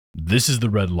This is The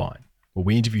Red Line, where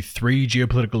we interview three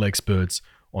geopolitical experts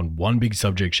on one big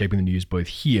subject shaping the news both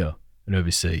here and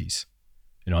overseas.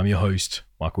 And I'm your host,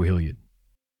 Michael Hilliard.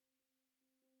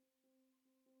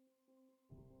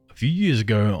 A few years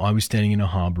ago, I was standing in a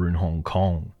harbour in Hong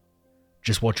Kong,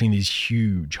 just watching these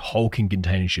huge, hulking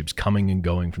container ships coming and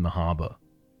going from the harbour.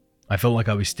 I felt like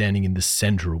I was standing in the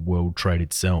centre of world trade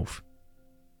itself.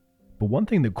 But one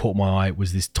thing that caught my eye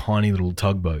was this tiny little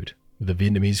tugboat with a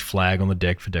Vietnamese flag on the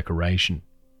deck for decoration.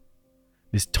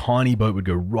 This tiny boat would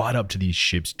go right up to these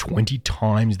ships 20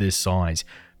 times their size,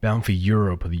 bound for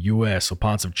Europe or the US or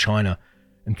parts of China,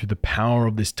 and through the power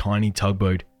of this tiny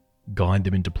tugboat, guide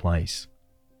them into place.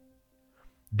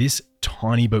 This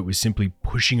tiny boat was simply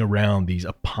pushing around these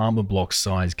apartment block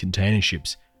sized container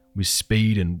ships with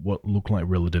speed and what looked like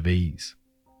relative ease.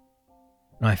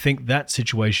 And I think that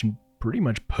situation pretty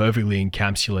much perfectly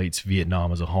encapsulates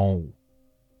Vietnam as a whole.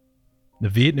 The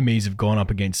Vietnamese have gone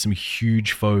up against some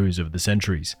huge foes over the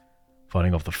centuries,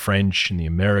 fighting off the French and the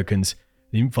Americans,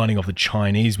 and even fighting off the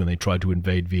Chinese when they tried to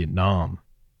invade Vietnam.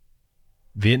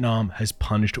 Vietnam has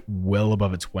punched well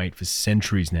above its weight for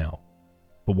centuries now,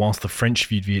 but whilst the French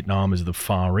viewed Vietnam as the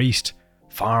Far East,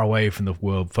 far away from the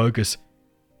world focus,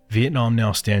 Vietnam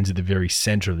now stands at the very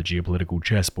centre of the geopolitical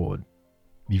chessboard,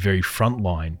 the very front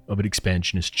line of an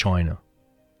expansionist China.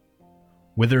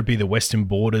 Whether it be the western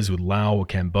borders with Laos or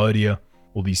Cambodia,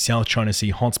 or the South China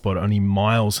Sea hotspot only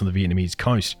miles from the Vietnamese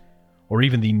coast, or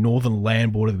even the northern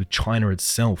land border with China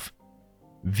itself,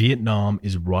 Vietnam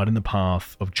is right in the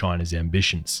path of China's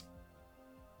ambitions.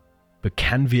 But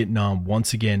can Vietnam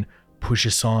once again push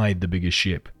aside the bigger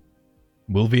ship?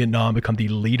 Will Vietnam become the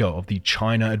leader of the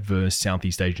China-adverse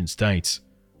Southeast Asian states?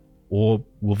 Or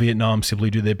will Vietnam simply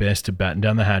do their best to batten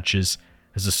down the hatches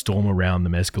as the storm around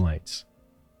them escalates?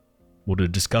 Well, to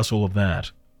discuss all of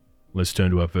that, let's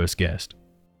turn to our first guest.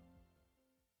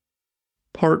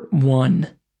 Part 1.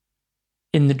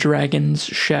 In the Dragon's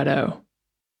Shadow.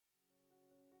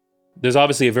 There's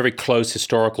obviously a very close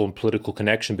historical and political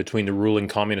connection between the ruling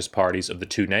communist parties of the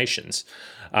two nations.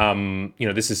 Vietnam,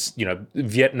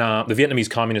 the Vietnamese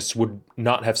communists would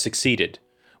not have succeeded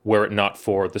were it not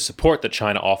for the support that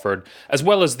China offered, as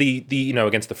well as the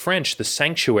against the French, the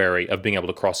sanctuary of being able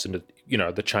to cross into,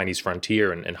 the Chinese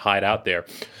frontier and hide out there.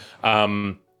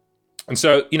 And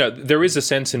so, there is a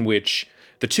sense in which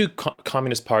the two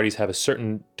communist parties have a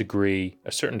certain degree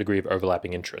of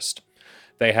overlapping interest.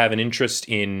 They have an interest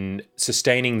in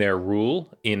sustaining their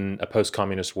rule in a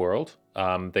post-communist world.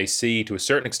 They see to a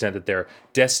certain extent that their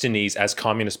destinies as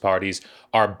communist parties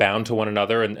are bound to one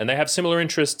another, and they have similar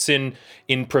interests in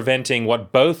preventing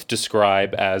what both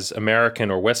describe as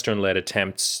American or Western-led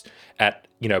attempts at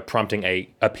prompting a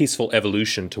peaceful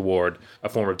evolution toward a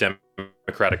form of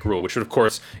democratic rule, which would of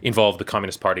course involve the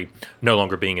Communist Party no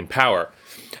longer being in power.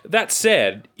 That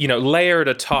said, layered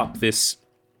atop this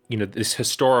this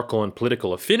historical and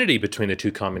political affinity between the two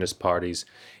communist parties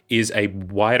is a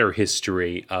wider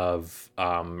history of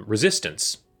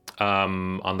resistance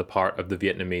on the part of the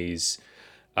Vietnamese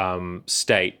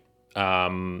state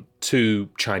to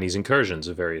Chinese incursions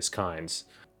of various kinds.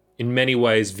 In many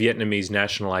ways, Vietnamese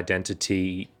national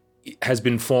identity has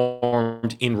been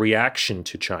formed in reaction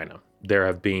to China. There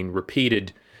have been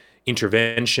repeated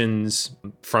interventions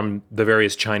from the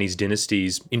various Chinese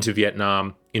dynasties into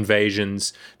Vietnam,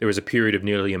 invasions. There was a period of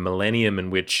nearly a millennium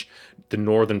in which the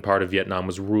northern part of Vietnam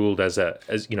was ruled as a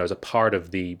part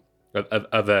of a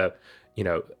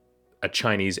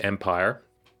Chinese empire,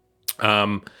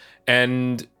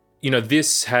 and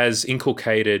this has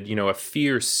inculcated a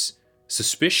fierce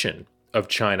suspicion of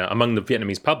China among the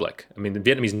Vietnamese public. I mean, the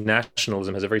Vietnamese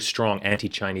nationalism has a very strong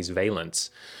anti-Chinese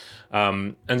valence.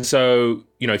 And so,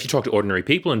 if you talk to ordinary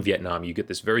people in Vietnam, you get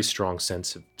this very strong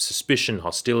sense of suspicion,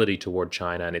 hostility toward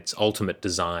China and its ultimate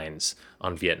designs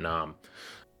on Vietnam.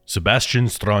 Sebastian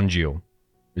Strangio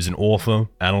is an author,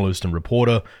 analyst, and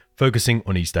reporter focusing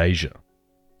on East Asia.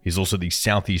 He's also the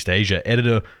Southeast Asia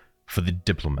editor for The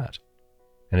Diplomat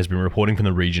and has been reporting from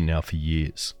the region now for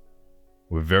years.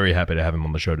 We're very happy to have him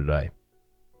on the show today.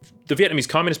 The Vietnamese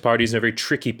Communist Party is in a very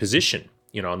tricky position.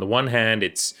 On the one hand,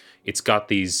 it's got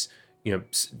these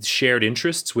shared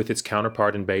interests with its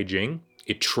counterpart in Beijing.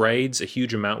 It trades a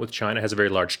huge amount with China, has a very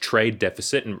large trade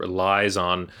deficit, and relies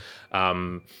on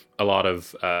a lot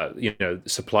of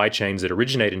supply chains that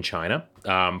originate in China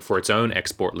for its own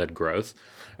export-led growth.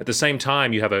 At the same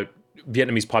time, you have a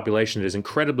Vietnamese population that is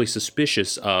incredibly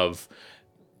suspicious of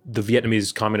the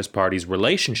Vietnamese Communist Party's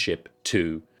relationship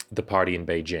to the party in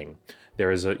Beijing.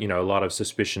 There is a lot of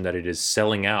suspicion that it is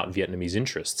selling out Vietnamese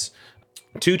interests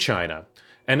to China.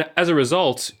 And as a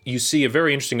result, you see a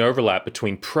very interesting overlap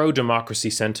between pro-democracy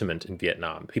sentiment in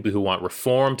Vietnam, people who want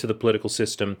reform to the political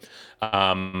system,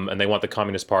 and they want the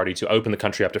Communist Party to open the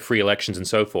country up to free elections and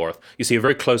so forth. You see a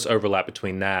very close overlap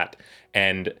between that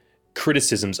and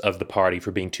criticisms of the party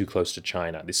for being too close to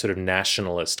China, this sort of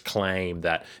nationalist claim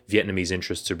that Vietnamese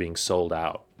interests are being sold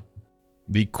out.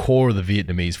 The core of the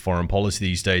Vietnamese foreign policy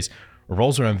these days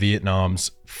revolves around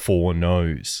Vietnam's four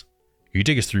no's. Can you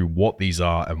take us through what these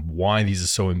are and why these are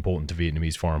so important to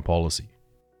Vietnamese foreign policy?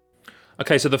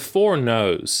 Okay, so the four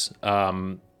no's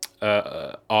are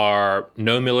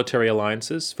no military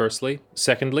alliances, firstly.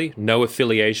 Secondly, no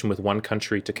affiliation with one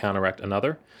country to counteract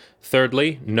another.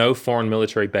 Thirdly, no foreign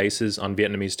military bases on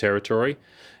Vietnamese territory.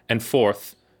 And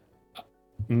fourth,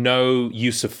 no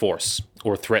use of force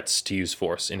or threats to use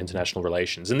force in international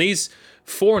relations. And these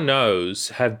four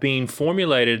no's have been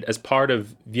formulated as part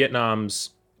of Vietnam's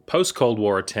post-Cold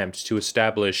War attempt to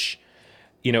establish,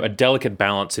 a delicate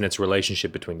balance in its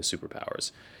relationship between the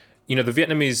superpowers. The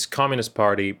Vietnamese Communist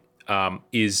Party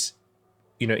is,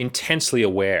 intensely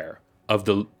aware of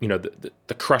the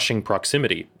crushing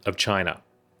proximity of China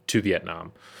to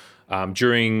Vietnam.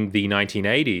 During the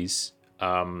 1980s,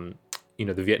 the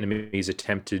Vietnamese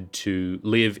attempted to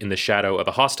live in the shadow of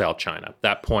a hostile China. At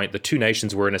that point, the two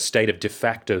nations were in a state of de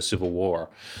facto civil war.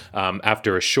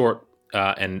 After a short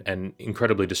and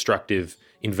incredibly destructive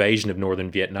invasion of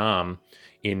northern Vietnam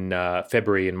in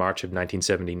February and March of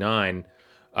 1979,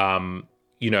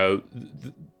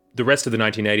 the rest of the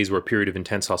 1980s were a period of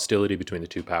intense hostility between the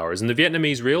two powers, and the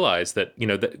Vietnamese realized that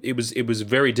that it was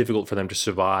very difficult for them to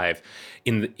survive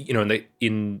in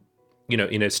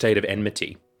a state of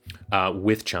enmity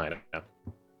with China.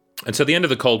 And so the end of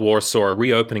the Cold War saw a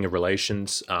reopening of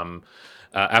relations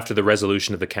after the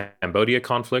resolution of the Cambodia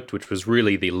conflict, which was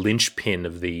really the linchpin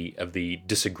of the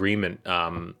disagreement,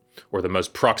 or the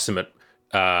most proximate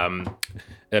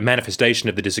manifestation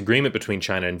of the disagreement between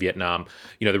China and Vietnam.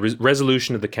 The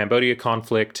resolution of the Cambodia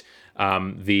conflict,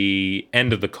 the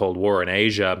end of the Cold War in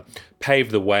Asia,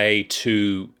 paved the way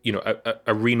to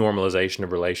a renormalization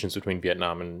of relations between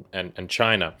Vietnam and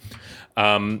China.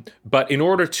 But in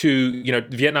order to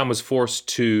Vietnam was forced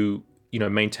to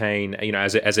maintain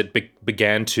as it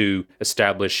began to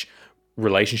establish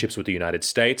relationships with the United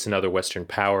States and other Western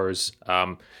powers.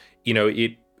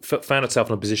 It found itself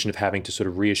in a position of having to sort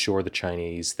of reassure the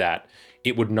Chinese that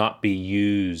it would not be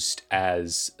used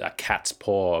as a cat's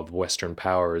paw of Western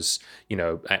powers,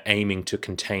 aiming to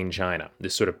contain China.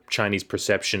 This sort of Chinese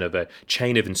perception of a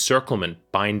chain of encirclement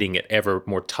binding it ever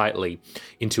more tightly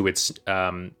into its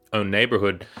own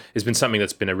neighborhood has been something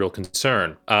that's been a real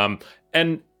concern.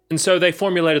 And so they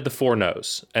formulated the four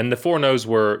no's, and the four no's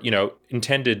were,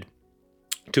 intended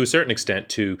to a certain extent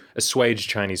to assuage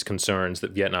Chinese concerns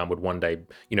that Vietnam would one day,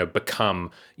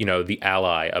 become, the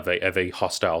ally of a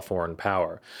hostile foreign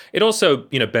power. It also,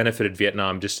 benefited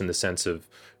Vietnam just in the sense of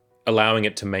allowing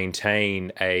it to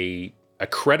maintain a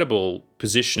credible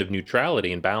position of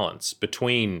neutrality and balance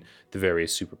between the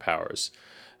various superpowers.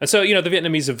 And so, the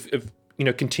Vietnamese have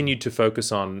continued to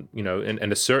focus on,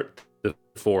 and assert the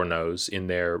four no's in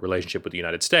their relationship with the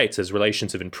United States as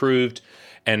relations have improved.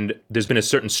 And there's been a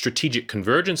certain strategic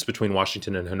convergence between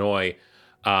Washington and Hanoi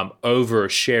over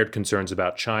shared concerns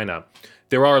about China.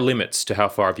 There are limits to how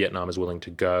far Vietnam is willing to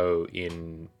go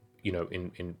in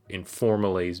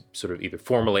formally sort of either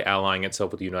formally allying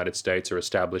itself with the United States or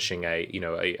establishing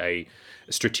a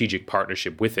strategic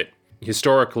partnership with it.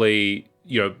 Historically,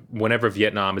 whenever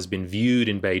Vietnam has been viewed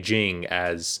in Beijing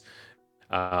as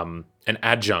an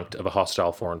adjunct of a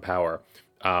hostile foreign power,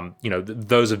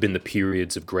 those have been the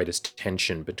periods of greatest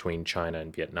tension between China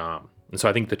and Vietnam. And so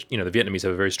I think that, the Vietnamese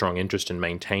have a very strong interest in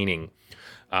maintaining,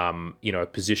 a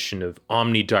position of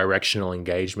omnidirectional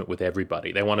engagement with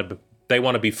everybody. They want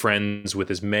to be friends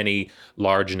with as many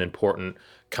large and important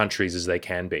countries as they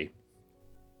can be.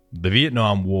 The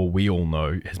Vietnam War, we all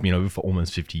know, has been over for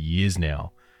almost 50 years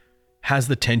now. Has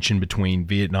the tension between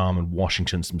Vietnam and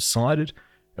Washington subsided?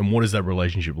 And what is that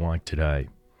relationship like today?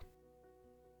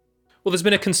 Well, there's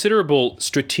been a considerable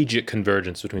strategic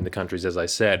convergence between the countries, as I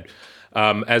said.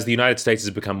 As the United States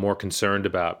has become more concerned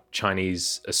about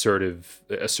Chinese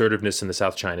assertiveness in the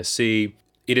South China Sea,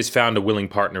 it has found a willing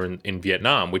partner in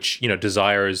Vietnam, which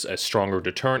desires a stronger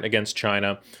deterrent against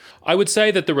China. I would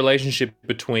say that the relationship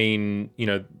between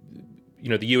the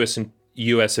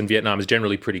U.S. and Vietnam is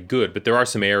generally pretty good, but there are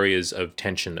some areas of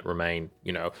tension that remain.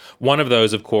 One of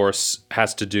those, of course,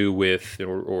 has to do with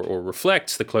or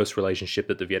reflects the close relationship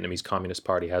that the Vietnamese Communist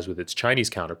Party has with its Chinese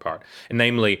counterpart, and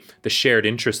namely the shared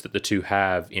interest that the two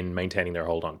have in maintaining their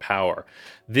hold on power.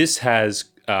 This has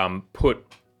put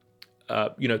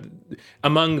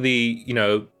among the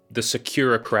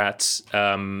securocrats,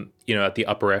 at the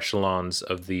upper echelons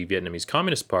of the Vietnamese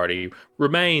Communist Party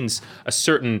remains a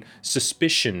certain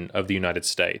suspicion of the United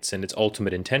States and its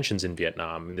ultimate intentions in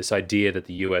Vietnam. This idea that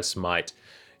the U.S. might,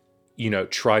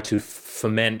 try to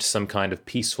foment some kind of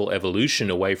peaceful evolution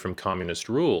away from communist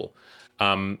rule,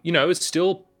 is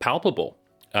still palpable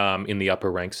in the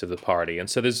upper ranks of the party. And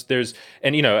so there's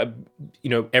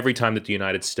every time that the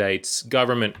United States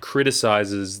government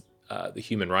criticizes the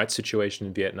human rights situation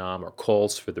in Vietnam or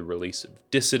calls for the release of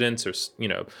dissidents or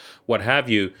what have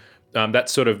you, that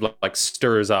sort of like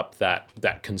stirs up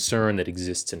that concern that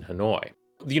exists in Hanoi.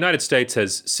 The United States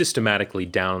has systematically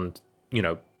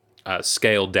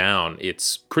scaled down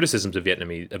its criticisms of the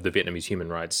Vietnamese human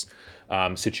rights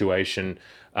situation.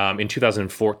 In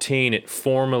 2014, it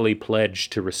formally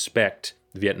pledged to respect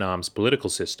Vietnam's political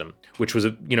system, which was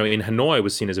in Hanoi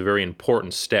was seen as a very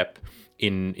important step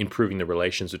in improving the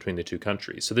relations between the two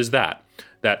countries. So there's that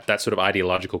sort of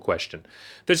ideological question.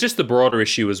 There's just the broader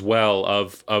issue as well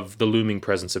of the looming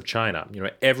presence of China.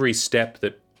 Every step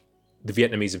that the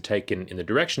Vietnamese have taken in the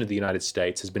direction of the United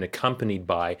States has been accompanied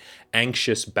by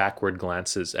anxious backward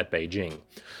glances at Beijing.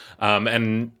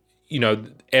 And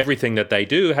everything that they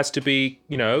do has to be,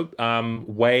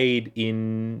 weighed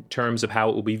in terms of how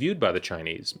it will be viewed by the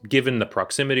Chinese, given the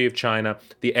proximity of China,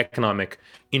 the economic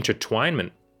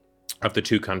intertwinement of the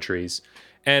two countries,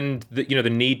 and the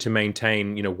need to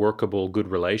maintain workable, good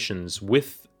relations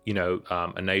with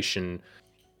a nation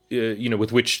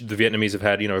with which the Vietnamese have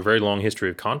had a very long history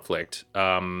of conflict.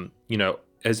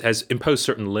 Has imposed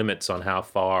certain limits on how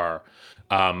far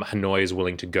Hanoi is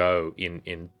willing to go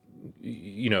in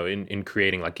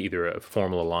creating like either a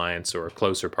formal alliance or a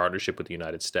closer partnership with the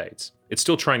United States. It's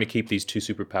still trying to keep these two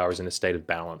superpowers in a state of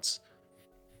balance.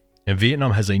 And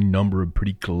Vietnam has a number of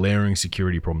pretty glaring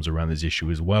security problems around this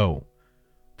issue as well.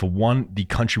 For one, the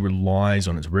country relies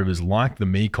on its rivers like the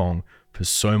Mekong for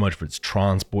so much of its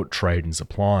transport, trade, and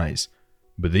supplies.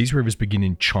 But these rivers begin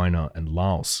in China and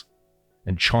Laos.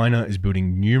 And China is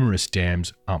building numerous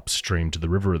dams upstream to the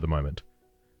river at the moment,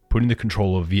 putting the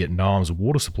control of Vietnam's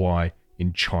water supply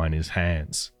in China's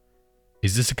hands.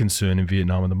 Is this a concern in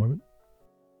Vietnam at the moment?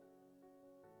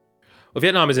 Well,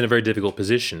 Vietnam is in a very difficult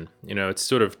position. It's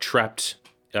sort of trapped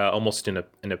almost in a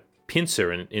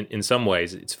pincer in some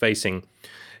ways. It's facing,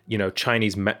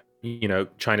 China's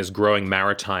growing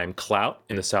maritime clout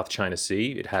in the South China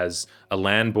Sea. It has a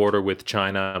land border with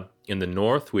China in the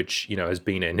north, which has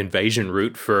been an invasion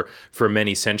route for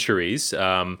many centuries.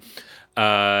 And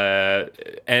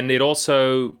it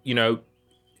also,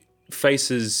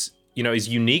 faces, is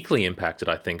uniquely impacted,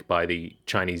 I think, by the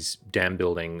Chinese dam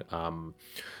building on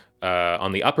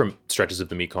the upper stretches of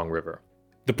the Mekong River.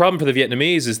 The problem for the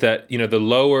Vietnamese is that,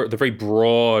 the very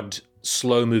broad,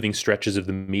 slow-moving stretches of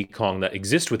the Mekong that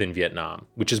exist within Vietnam,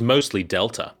 which is mostly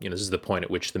delta. This is the point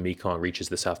at which the Mekong reaches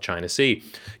the South China Sea.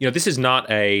 This is not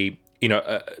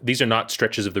these are not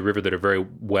stretches of the river that are very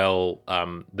well,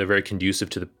 they're very conducive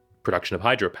to the production of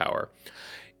hydropower.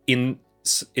 In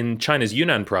China's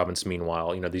Yunnan province,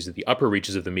 meanwhile, these are the upper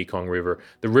reaches of the Mekong River.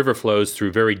 The river flows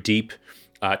through very deep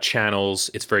channels.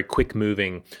 It's very quick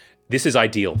moving. This is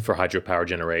ideal for hydropower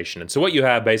generation. And so what you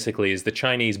have basically is the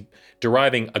Chinese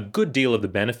deriving a good deal of the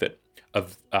benefit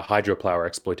of hydropower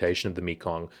exploitation of the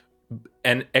Mekong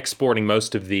and exporting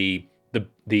most of the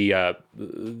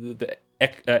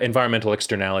environmental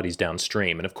externalities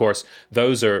downstream. And of course,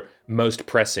 those are most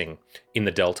pressing in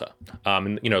the delta.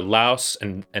 Laos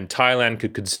and Thailand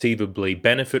could conceivably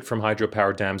benefit from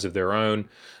hydropower dams of their own.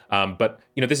 But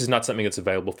this is not something that's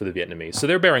available for the Vietnamese. So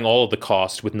they're bearing all of the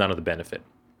cost with none of the benefit.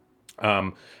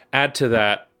 Add to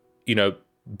that,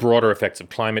 broader effects of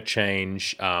climate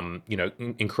change,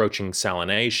 encroaching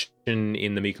salination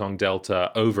in the Mekong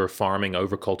Delta, over farming,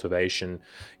 over cultivation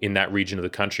in that region of the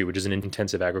country, which is an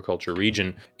intensive agriculture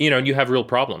region, and you have real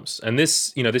problems. And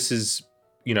this is,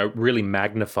 really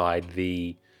magnified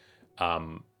the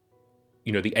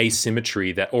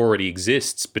asymmetry that already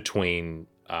exists between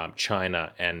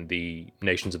China and the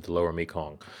nations of the lower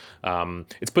Mekong.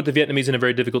 It's put the Vietnamese in a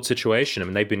very difficult situation. I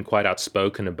mean, they've been quite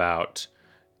outspoken about,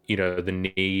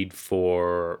 the need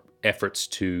for efforts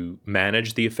to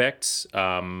manage the effects,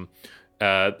 calling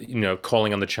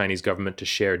on the Chinese government to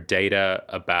share data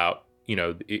about,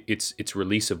 its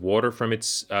release of water from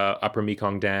its upper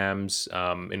Mekong dams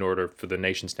in order for the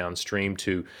nations downstream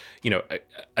to,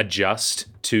 adjust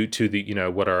to the,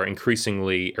 what are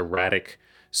increasingly erratic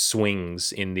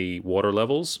swings in the water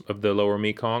levels of the lower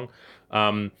Mekong.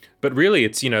 But really,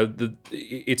 it's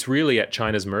it's really at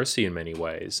China's mercy in many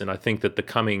ways, and I think that the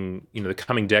coming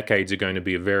decades are going to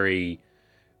be a very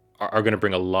are going to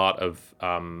bring a lot of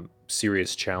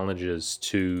serious challenges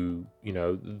to,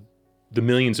 the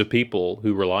millions of people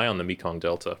who rely on the Mekong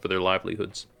Delta for their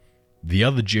livelihoods. The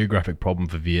other geographic problem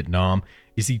for Vietnam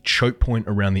is the choke point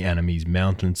around the Annamese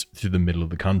Mountains through the middle of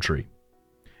the country.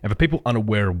 And for people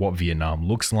unaware of what Vietnam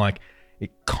looks like,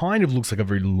 it kind of looks like a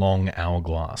very long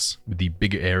hourglass, with the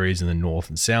bigger areas in the north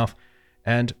and south,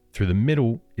 and through the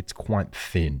middle, it's quite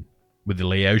thin, with the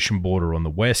Laotian border on the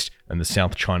west and the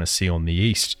South China Sea on the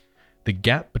east. The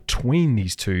gap between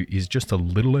these two is just a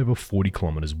little over 40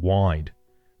 kilometers wide,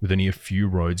 with only a few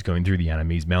roads going through the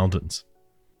Annamese Mountains.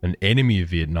 An enemy of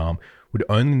Vietnam would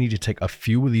only need to take a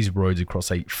few of these roads across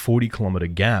a 40-kilometer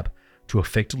gap to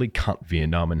effectively cut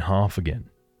Vietnam in half again.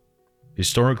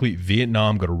 Historically,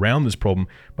 Vietnam got around this problem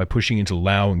by pushing into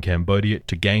Laos and Cambodia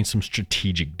to gain some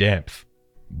strategic depth.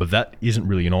 But that isn't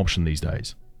really an option these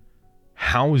days.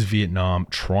 How is Vietnam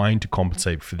trying to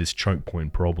compensate for this choke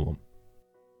point problem?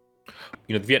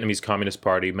 The Vietnamese Communist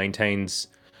Party maintains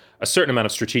a certain amount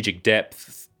of strategic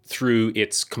depth through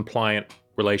its compliant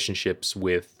relationships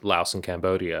with Laos and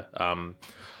Cambodia.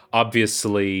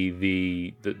 Obviously,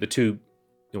 the two,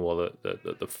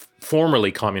 the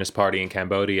formerly Communist Party in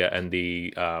Cambodia and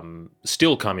the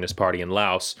still Communist Party in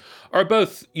Laos are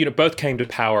both came to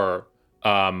power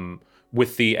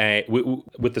with the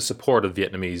support of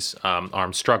Vietnamese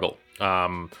armed struggle.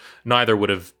 Neither would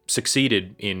have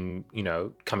succeeded in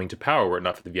coming to power were it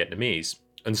not for the Vietnamese.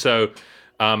 And so,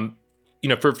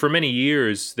 for many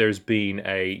years there's been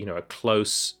a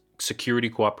close security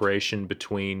cooperation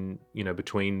between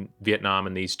Vietnam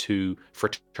and these two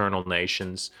fraternal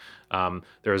nations.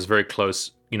 There is very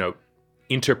close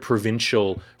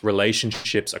interprovincial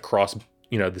relationships across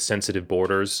the sensitive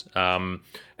borders, and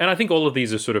I think all of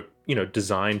these are sort of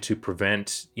designed to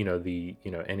prevent the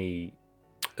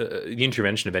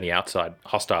intervention of any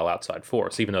hostile outside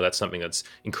force, even though that's something that's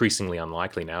increasingly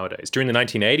unlikely nowadays. During the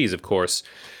 1980s, of course,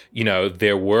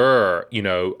 there were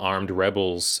armed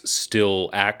rebels still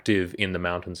active in the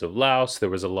mountains of Laos. There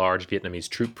was a large Vietnamese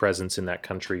troop presence in that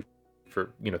country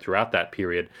for throughout that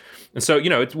period, and so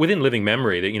it's within living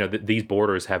memory that these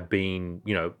borders have been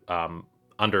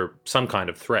under some kind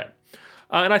of threat.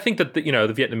 And I think that the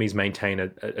Vietnamese maintain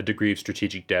a degree of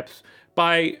strategic depth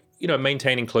by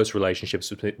maintaining close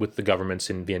relationships with the governments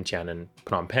in Vientiane and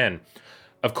Phnom Penh.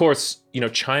 Of course,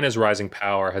 China's rising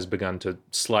power has begun to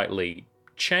slightly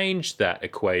change that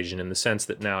equation in the sense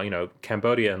that now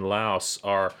Cambodia and Laos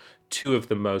are two of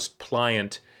the most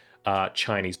pliant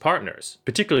Chinese partners,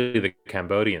 particularly the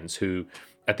Cambodians, who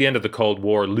at the end of the Cold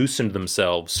War loosened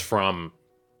themselves from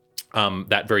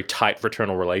that very tight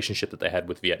fraternal relationship that they had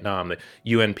with Vietnam. The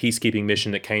UN peacekeeping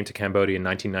mission that came to Cambodia in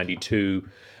 1992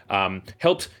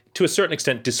 helped, to a certain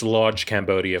extent, dislodge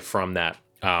Cambodia from that,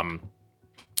 from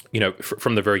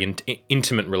the very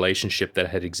intimate relationship that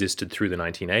had existed through the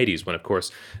 1980s, when, of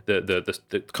course,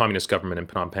 the communist government in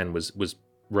Phnom Penh was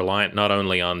reliant not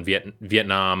only on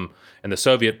Vietnam and the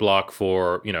Soviet bloc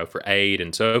for aid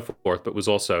and so forth, but was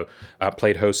also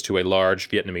played host to a large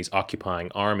Vietnamese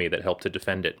occupying army that helped to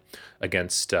defend it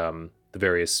against the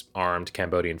various armed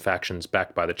Cambodian factions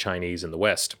backed by the Chinese and the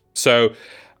West. So,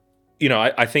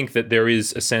 I think that there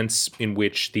is a sense in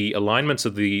which the alignments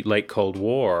of the late Cold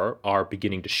War are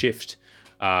beginning to shift.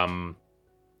 I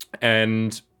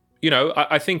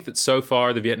think that so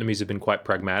far the Vietnamese have been quite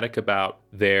pragmatic about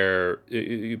their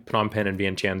Phnom Penh and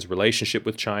Vientiane's relationship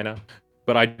with China.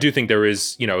 But I do think there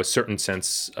is, a certain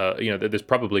sense, that there's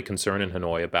probably concern in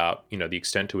Hanoi about, the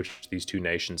extent to which these two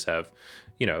nations have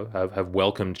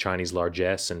welcomed Chinese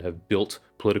largesse and have built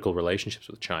political relationships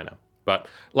with China. But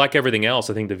like everything else,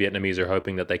 I think the Vietnamese are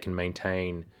hoping that they can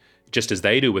maintain, just as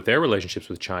they do with their relationships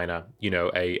with China,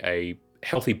 a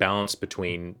healthy balance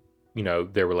between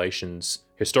their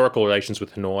historical relations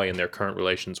with Hanoi and their current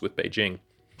relations with Beijing.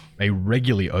 A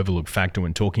regularly overlooked factor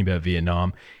when talking about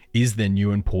Vietnam is their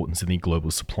new importance in the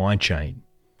global supply chain.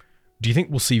 Do you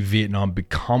think we'll see Vietnam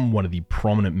become one of the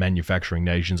prominent manufacturing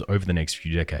nations over the next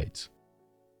few decades?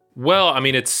 Well, I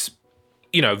mean,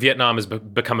 Vietnam has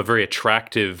become a very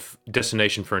attractive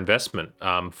destination for investment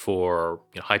for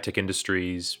high-tech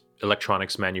industries,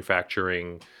 electronics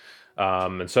manufacturing,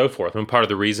 and so forth. And part of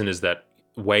the reason is that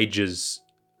wages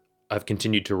have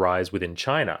continued to rise within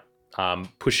China,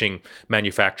 pushing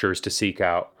manufacturers to seek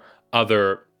out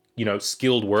other,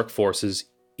 skilled workforces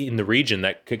in the region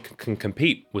that can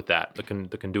compete with that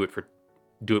can do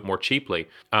it more cheaply.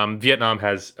 Vietnam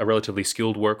has a relatively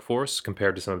skilled workforce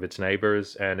compared to some of its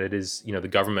neighbors, and it is, the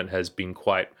government has been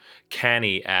quite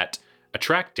canny at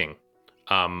attracting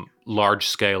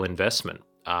large-scale investment,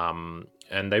 and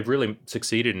they've really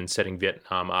succeeded in setting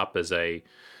Vietnam up as a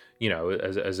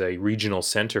as a regional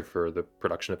center for the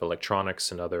production of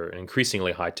electronics and other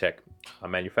increasingly high-tech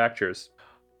manufacturers.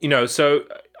 So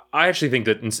I actually think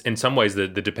that in some ways the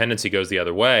dependency goes the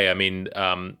other way. I mean,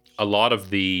 a lot of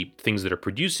the things that are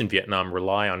produced in Vietnam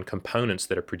rely on components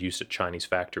that are produced at Chinese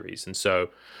factories. And so,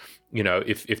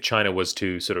 if China was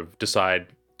to sort of decide,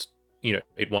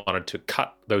 it wanted to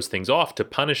cut those things off to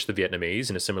punish the Vietnamese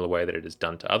in a similar way that it has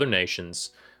done to other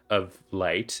nations of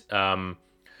late, a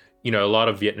lot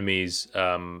of Vietnamese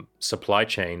supply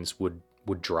chains would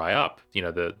dry up.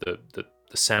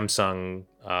 The Samsung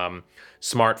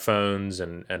smartphones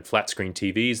and flat screen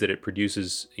TVs that it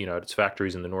produces, at its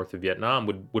factories in the north of Vietnam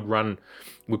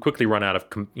would quickly run out of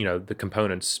the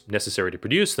components necessary to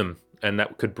produce them, and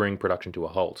that could bring production to a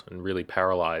halt and really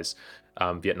paralyze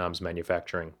Vietnam's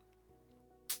manufacturing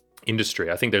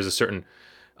industry. I think there's a certain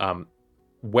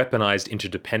weaponized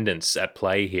interdependence at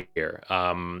play here.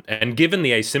 And given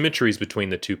the asymmetries between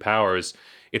the two powers,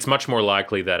 it's much more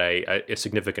likely that a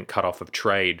significant cutoff of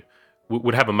trade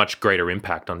would have a much greater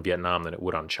impact on Vietnam than it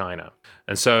would on China.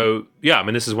 And so,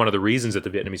 this is one of the reasons that the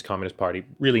Vietnamese Communist Party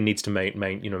really needs to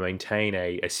maintain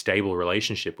a stable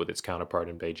relationship with its counterpart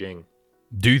in Beijing.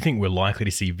 Do you think we're likely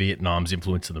to see Vietnam's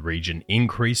influence in the region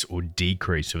increase or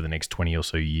decrease over the next 20 or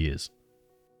so years?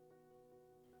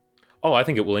 Oh, I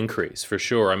think it will increase for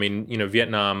sure. I mean,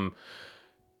 Vietnam,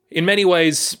 in many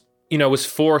ways, was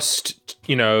forced,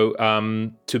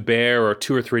 to bear a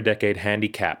 2 or 3 decade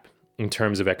handicap in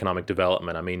terms of economic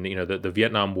development. I mean, the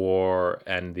Vietnam War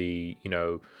and the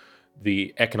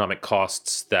economic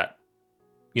costs that,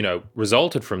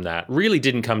 resulted from that really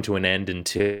didn't come to an end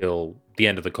until the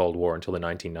end of the Cold War, until the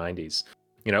 1990s.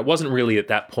 It wasn't really at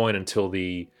that point until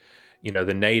the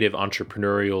native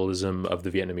entrepreneurialism of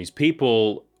the Vietnamese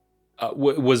people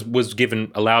was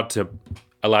allowed to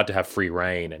have free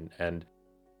reign, and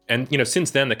since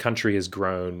then the country has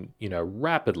grown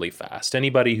rapidly fast.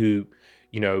 Anybody who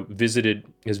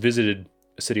has visited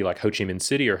a city like Ho Chi Minh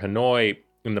City or Hanoi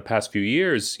in the past few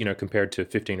years, compared to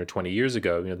 15 or 20 years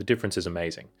ago, the difference is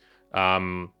amazing.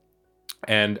 And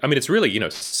I mean, it's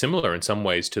really similar in some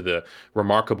ways to the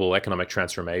remarkable economic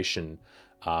transformation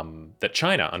that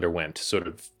China underwent sort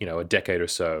of a decade or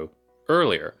so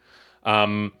earlier.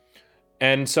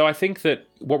 And so I think that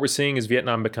what we're seeing is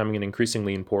Vietnam becoming an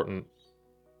increasingly important,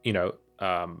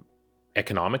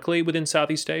 economically within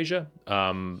Southeast Asia.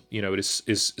 It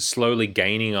is slowly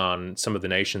gaining on some of the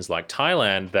nations like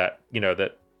Thailand that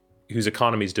whose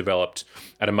economies developed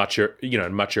at a much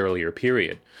earlier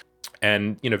period.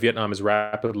 And Vietnam is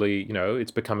rapidly,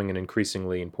 it's becoming an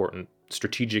increasingly important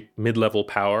strategic mid-level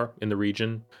power in the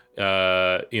region.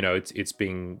 It's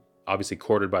being obviously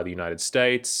courted by the United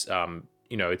States.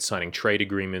 It's signing trade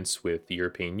agreements with the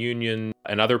European Union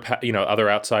and other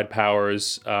outside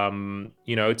powers.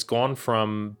 It's gone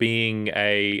from being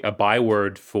a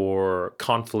byword for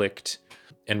conflict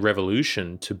and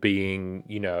revolution to being,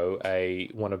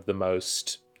 one of the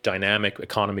most dynamic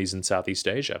economies in Southeast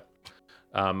Asia.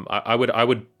 I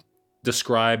would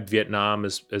describe Vietnam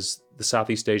as the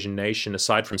Southeast Asian nation,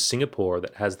 aside from Singapore,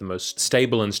 that has the most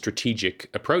stable and strategic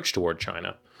approach toward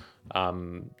China,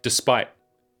 despite,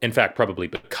 in fact, probably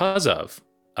because of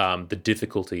the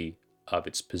difficulty of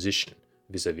its position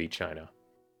vis-a-vis China.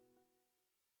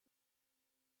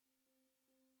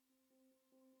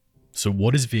 So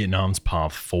what is Vietnam's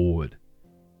path forward?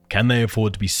 Can they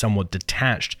afford to be somewhat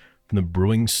detached from the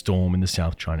brewing storm in the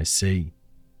South China Sea?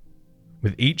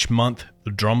 With each month,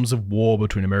 the drums of war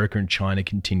between America and China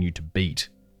continue to beat.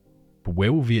 But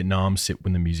where will Vietnam sit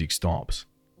when the music stops?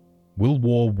 Will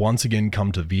war once again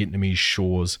come to Vietnamese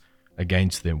shores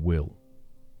against their will?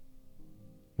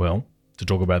 Well, to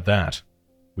talk about that,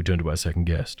 we turn to our second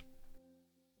guest.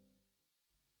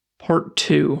 Part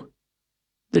 2.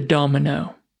 The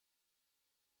Domino.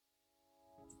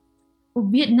 Well,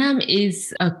 Vietnam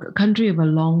is a country of a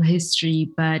long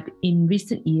history, but in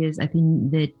recent years, I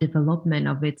think the development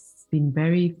of it's been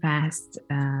very fast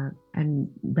and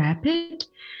rapid.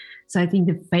 So I think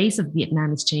the face of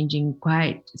Vietnam is changing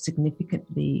quite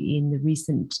significantly in the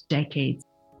recent decades.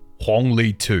 Huong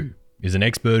Le Tu is an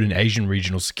expert in Asian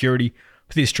regional security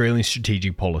for the Australian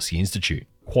Strategic Policy Institute.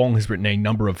 Huong has written a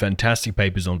number of fantastic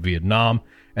papers on Vietnam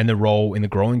and their role in the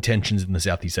growing tensions in the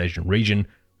Southeast Asian region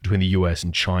between the US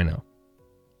and China.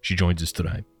 She joins us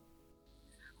today.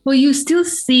 Well, you still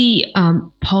see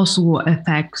post-war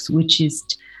effects, which is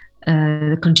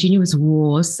the continuous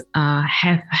wars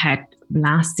have had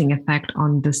lasting effect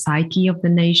on the psyche of the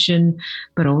nation,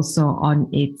 but also on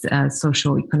its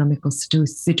socio-economical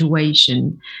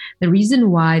situation. The reason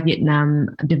why Vietnam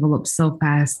developed so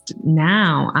fast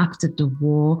now after the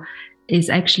war is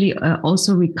actually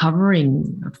also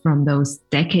recovering from those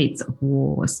decades of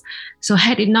wars. So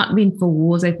had it not been for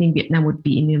wars, I think Vietnam would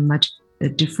be in a much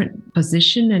different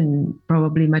position and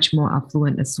probably much more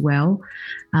affluent as well.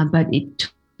 But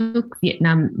it took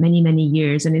Vietnam many, many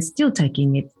years, and it's still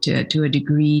taking it to a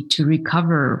degree to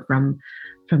recover from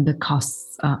the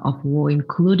costs of war,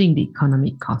 including the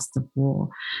economic cost of war.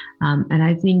 And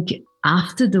I think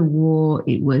after the war,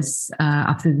 it was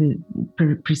after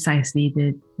precisely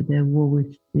the war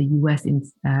with the US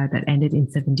that ended in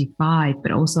 1975,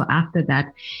 but also after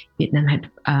that, Vietnam had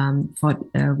fought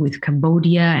with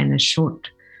Cambodia and a short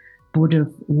border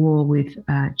war with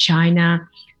China.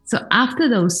 So after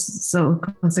those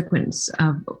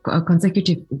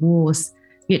consecutive wars,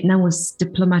 Vietnam was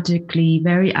diplomatically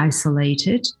very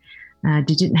isolated,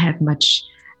 didn't have much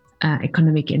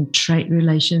economic and trade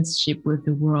relationship with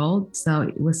the world. So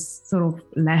it was sort of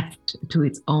left to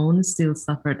its own, still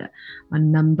suffered a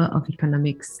number of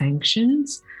economic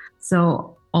sanctions.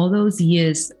 So all those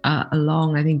years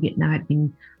along, I think Vietnam had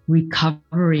been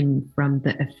recovering from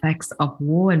the effects of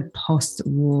war and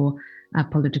post-war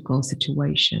political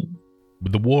situation.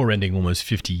 With the war ending almost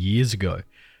 50 years ago,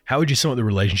 how would you sum up the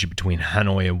relationship between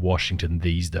Hanoi and Washington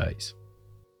these days?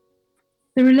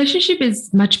 The relationship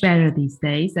is much better these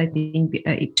days. I think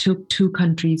it took two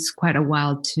countries quite a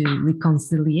while to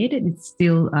reconciliate it. It's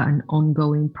still an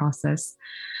ongoing process.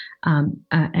 And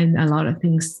a lot of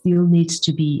things still needs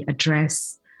to be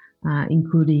addressed,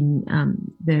 including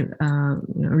the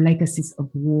legacies of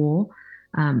war,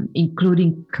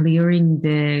 including clearing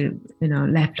the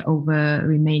leftover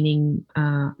remaining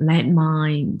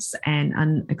landmines and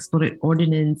unexploded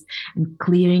ordnance, and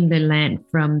clearing the land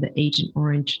from the Agent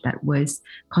Orange that was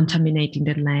contaminating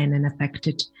the land and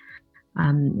affected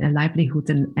livelihoods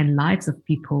and lives of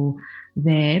people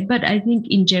there. But I think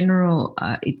in general,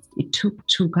 it took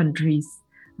two countries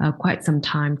quite some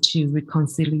time to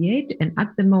reconciliate. And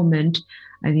at the moment,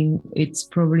 I think it's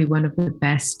probably one of the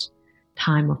best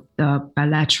time of the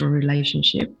bilateral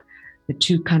relationship. The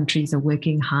two countries are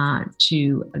working hard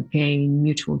to gain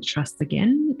mutual trust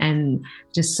again. And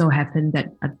just so happened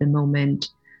that at the moment,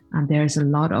 there's a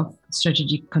lot of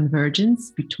strategic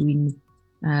convergence between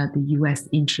the US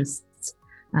interests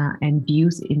and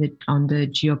views on the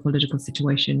geopolitical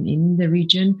situation in the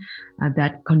region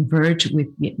that converge with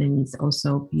Vietnamese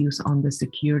also views on the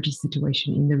security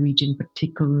situation in the region,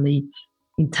 particularly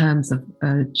in terms of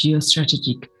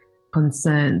geostrategic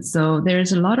concerns. So there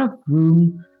is a lot of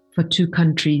room for two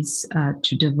countries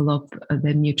to develop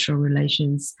their mutual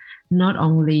relations, not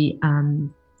only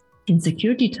in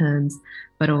security terms,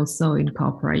 but also in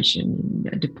cooperation,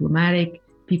 in diplomatic,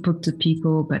 people to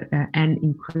people, but and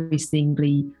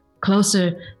increasingly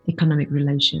closer economic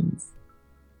relations.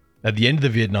 At the end of the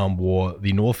Vietnam War,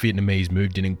 the North Vietnamese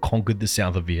moved in and conquered the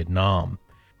south of Vietnam.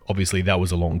 Obviously, that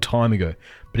was a long time ago,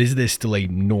 but is there still a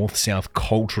north-south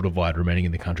cultural divide remaining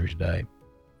in the country today?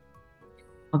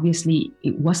 Obviously,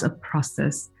 it was a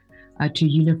process to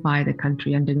unify the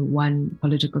country under one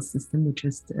political system, which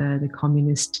was the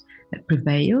communist that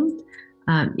prevailed.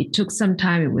 It took some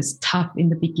time. It was tough in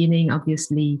the beginning.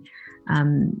 Obviously,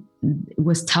 it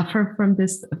was tougher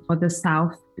for the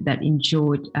South that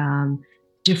enjoyed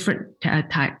different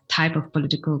type of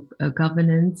political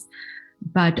governance.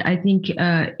 But I think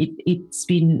it's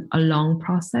been a long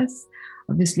process.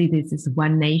 Obviously, this is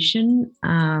one nation.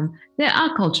 There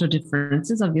are cultural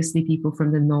differences. Obviously, people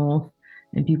from the North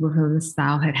and people from the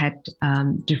South had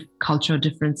cultural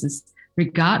differences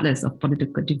regardless of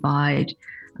political divide.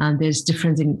 There's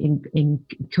difference in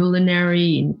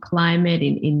culinary, in climate,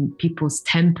 in people's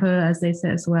temper, as they say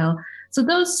as well. So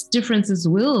those differences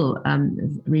will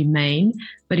remain,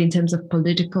 but in terms of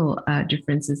political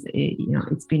differences,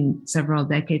 it's been several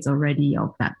decades already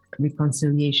of that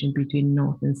reconciliation between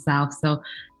North and South. So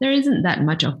there isn't that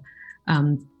much of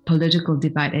political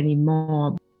divide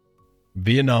anymore.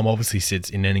 Vietnam obviously sits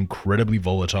in an incredibly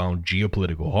volatile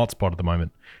geopolitical hotspot at the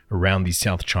moment around the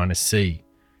South China Sea.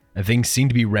 And things seem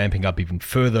to be ramping up even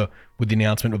further with the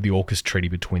announcement of the AUKUS treaty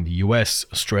between the US,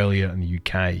 Australia, and the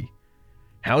UK.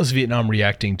 How is Vietnam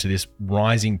reacting to this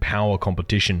rising power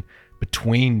competition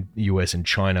between the US and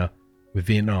China, with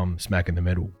Vietnam smack in the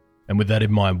middle? And with that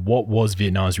in mind, what was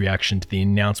Vietnam's reaction to the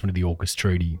announcement of the AUKUS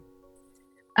treaty?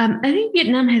 I think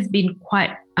Vietnam has been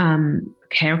quite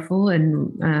careful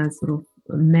and sort of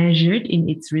measured in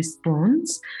its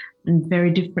response, and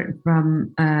very different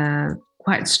from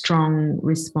quite strong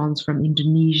response from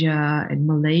Indonesia and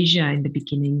Malaysia in the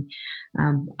beginning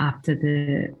after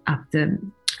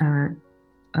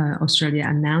Australia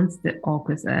announced the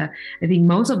AUKUS. I think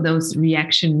most of those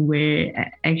reactions were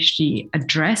actually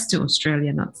addressed to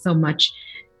Australia, not so much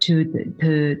to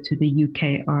the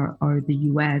UK or the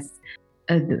US.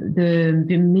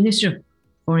 The Ministry of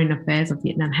Foreign Affairs of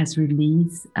Vietnam has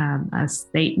released a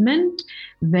statement,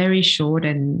 very short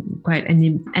and quite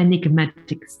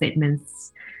enigmatic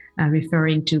statements,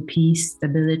 referring to peace,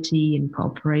 stability, and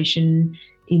cooperation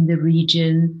in the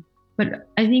region. But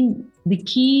I think the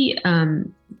key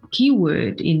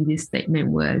word in this statement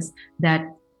was that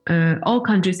all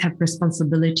countries have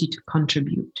responsibility to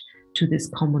contribute to this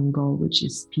common goal, which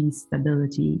is peace,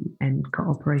 stability, and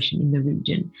cooperation in the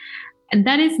region. And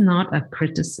that is not a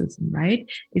criticism, right?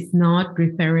 It's not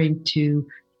referring to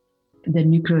the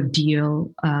nuclear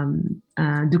deal,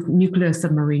 the nuclear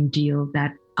submarine deal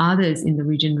that others in the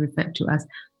region refer to as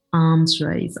arms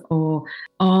race, or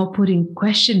putting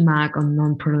question mark on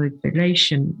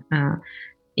non-proliferation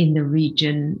in the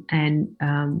region and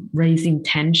raising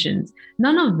tensions.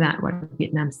 None of that, what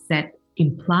Vietnam said,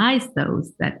 implies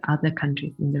those that other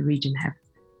countries in the region have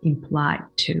implied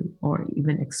to or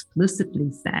even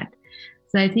explicitly said.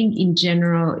 So I think in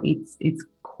general, it's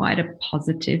quite a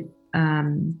positive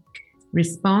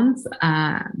response.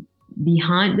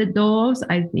 Behind the doors,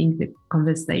 I think the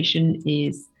conversation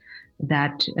is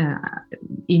that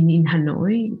in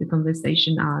Hanoi, the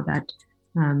conversation are that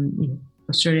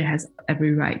Australia has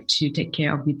every right to take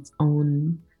care of its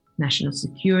own national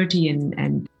security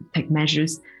and take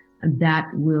measures that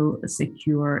will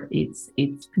secure its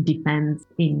defense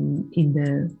in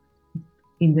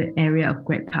the area of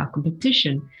great power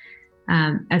competition,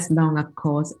 as long, of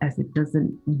course, as it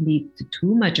doesn't lead to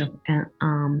too much of an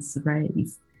arms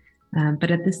race. But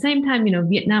at the same time,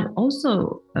 Vietnam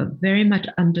also very much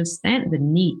understand the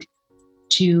need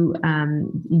to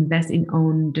invest in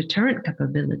own deterrent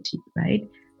capability, right?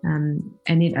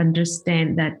 And it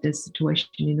understands that the situation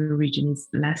in the region is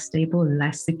less stable and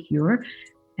less secure,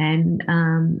 and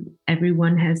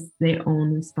everyone has their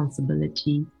own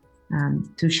responsibility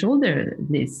to shoulder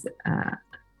this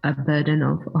a burden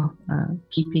of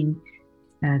keeping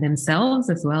themselves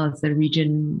as well as the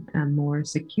region more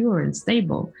secure and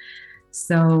stable.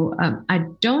 So I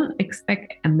don't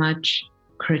expect much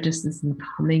criticism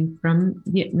coming from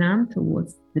Vietnam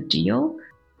towards the deal.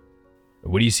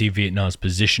 Where do you see Vietnam's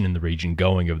position in the region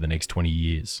going over the next 20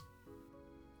 years?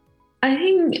 I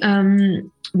think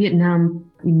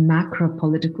Vietnam, in macro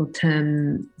political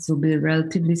terms, will be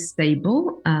relatively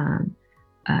stable.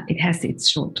 It has its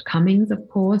shortcomings, of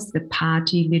course. The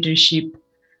party leadership,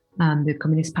 the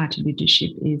Communist Party leadership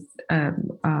is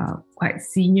quite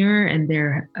senior, and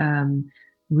they're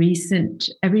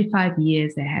every 5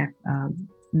 years they have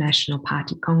National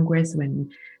Party Congress when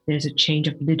there's a change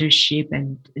of leadership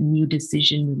and a new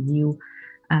decision with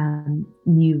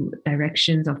new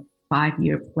directions of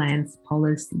 5-year plans,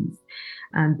 policies.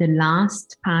 The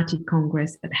last party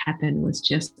congress that happened was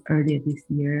just earlier this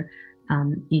year,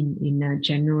 in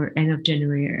January, end of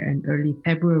January and early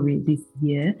February this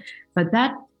year. But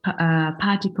that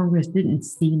party congress didn't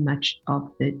see much of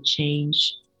the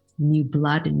change, new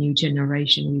blood, and new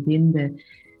generation within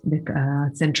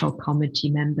the Central Committee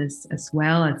members, as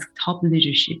well as top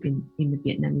leadership in the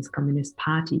Vietnamese Communist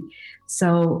Party.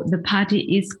 So the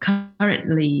party is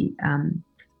currently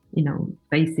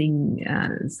facing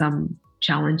some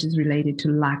challenges related to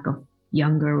lack of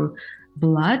younger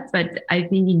blood. But I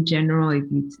think in general, if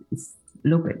you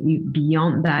look at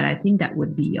beyond that, I think that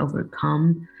would be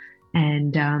overcome.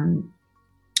 And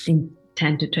in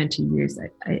 10 to 20 years,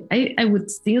 I would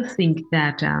still think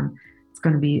that it's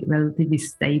going to be relatively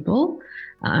stable.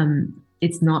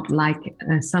 It's not like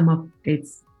some of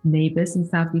its neighbors in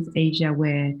Southeast Asia,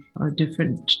 where a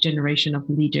different generation of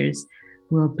leaders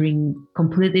will bring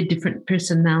completely different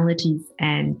personalities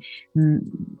and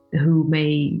who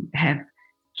may have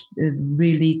a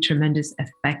really tremendous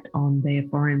effect on their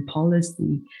foreign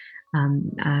policy.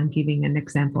 Giving an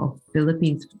example of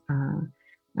Philippines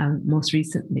most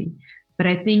recently. But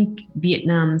I think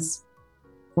Vietnam's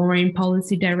foreign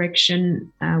policy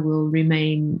direction will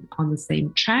remain on the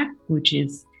same track, which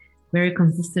is very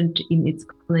consistent in its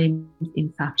claims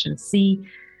in South China Sea,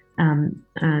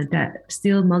 that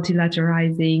still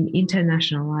multilateralizing,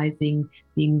 internationalizing,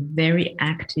 being very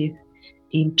active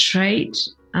in trade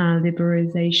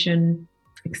liberalization,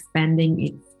 expanding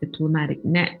its diplomatic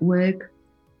network,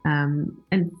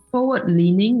 and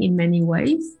forward-leaning in many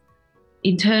ways.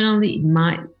 Internally, it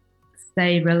might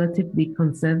stay relatively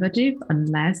conservative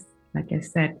unless, like I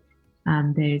said,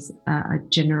 there's a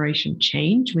generation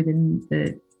change within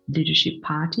the leadership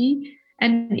party.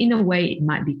 And in a way, it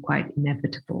might be quite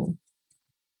inevitable.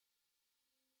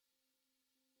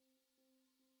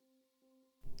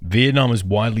 Vietnam is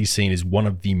widely seen as one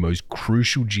of the most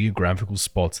crucial geographical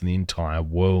spots in the entire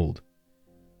world.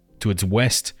 To its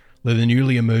west lay the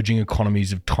newly emerging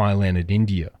economies of Thailand and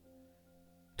India.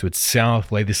 To its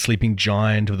south lay the sleeping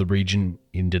giant of the region,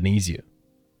 Indonesia,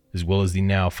 as well as the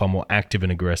now far more active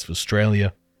and aggressive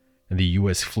Australia and the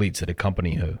US fleets that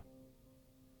accompany her.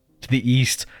 To the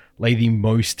east lay the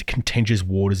most contentious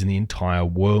waters in the entire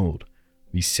world,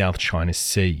 the South China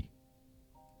Sea.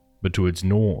 But to its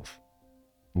north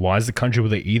lies the country where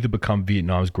they either become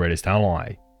Vietnam's greatest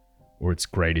ally or its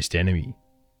greatest enemy,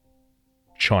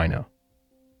 China.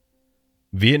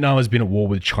 Vietnam has been at war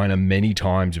with China many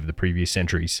times over the previous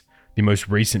centuries, the most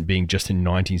recent being just in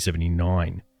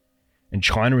 1979, and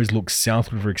China has looked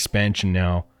southward for expansion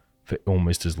now for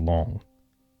almost as long.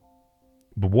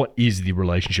 But what is the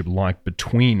relationship like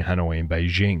between Hanoi and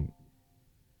Beijing?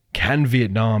 Can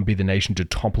Vietnam be the nation to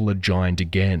topple a giant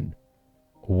again?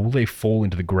 Or will they fall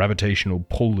into the gravitational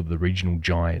pull of the regional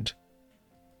giant?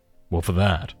 Well, for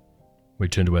that, we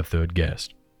turn to our third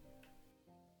guest.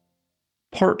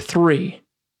 Part 3.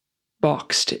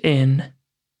 Boxed in.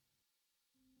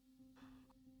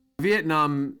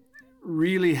 Vietnam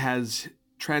really has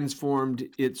transformed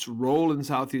its role in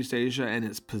Southeast Asia and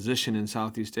its position in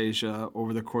Southeast Asia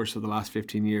over the course of the last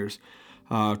 15 years,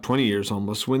 20 years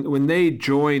almost. When they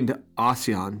joined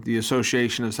ASEAN, the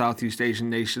Association of Southeast Asian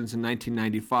Nations, in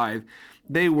 1995,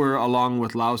 they were, along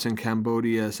with Laos and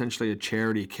Cambodia, essentially a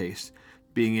charity case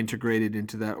being integrated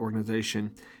into that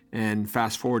organization. And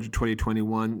fast forward to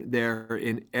 2021, they're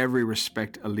in every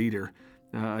respect a leader,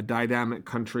 a dynamic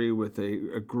country with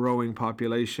a growing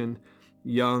population,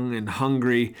 young and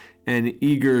hungry and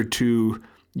eager to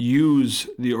use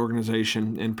the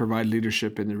organization and provide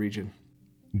leadership in the region.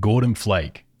 Gordon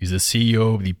Flake is the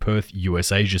CEO of the Perth US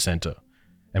Asia Centre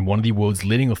and one of the world's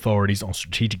leading authorities on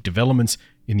strategic developments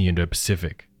in the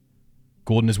Indo-Pacific.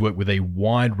 Gordon has worked with a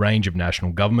wide range of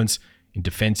national governments in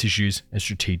defence issues and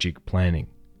strategic planning,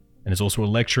 and is also a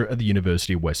lecturer at the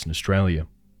University of Western Australia.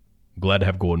 I'm glad to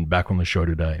have Gordon back on the show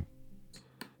today.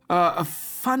 A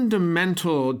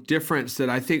fundamental difference that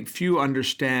I think few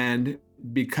understand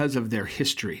because of their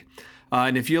history.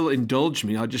 And if you'll indulge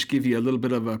me, I'll just give you a little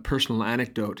bit of a personal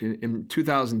anecdote. In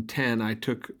 2010, I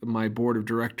took my board of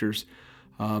directors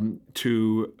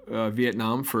to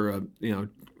Vietnam for a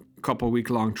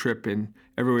couple-week-long trip in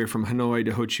everywhere from Hanoi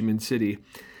to Ho Chi Minh City.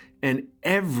 And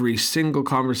every single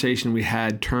conversation we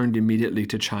had turned immediately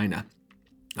to China.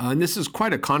 And this is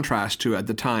quite a contrast to, at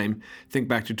the time, think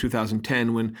back to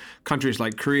 2010, when countries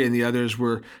like Korea and the others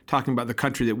were talking about the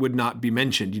country that would not be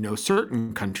mentioned,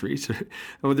 certain countries.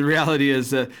 Well, the reality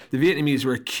is the Vietnamese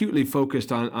were acutely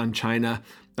focused on China,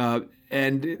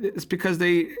 and it's because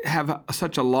they have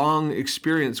such a long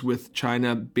experience with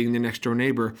China being their next door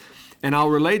neighbor. And I'll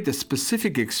relate the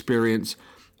specific experience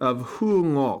of Hu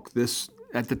Ngoc, this,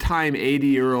 at the time,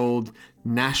 80-year-old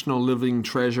national living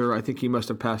treasure. I think he must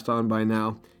have passed on by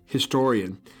now,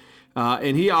 historian.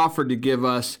 And he offered to give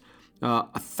us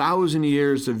 1,000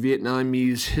 years of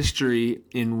Vietnamese history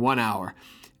in 1 hour.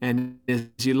 And as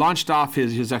he launched off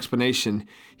his explanation,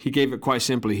 he gave it quite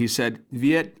simply. He said,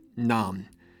 Vietnam.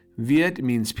 Viet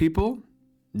means people,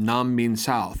 Nam means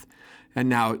south. And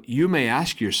now you may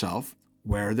ask yourself,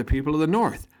 where are the people of the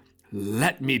north?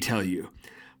 Let me tell you.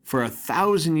 For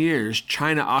 1,000 years,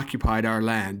 China occupied our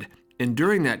land, and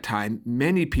during that time,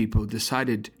 many people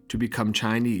decided to become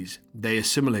Chinese. They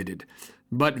assimilated.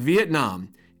 But Vietnam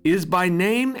is by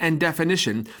name and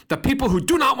definition the people who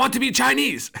do not want to be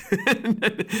Chinese.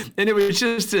 And it was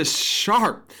just this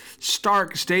sharp,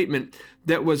 stark statement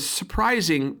that was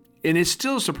surprising, and is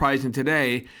still surprising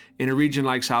today in a region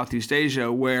like Southeast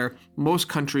Asia, where most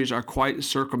countries are quite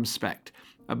circumspect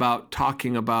about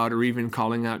talking about or even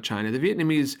calling out China. The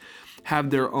Vietnamese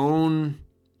have their own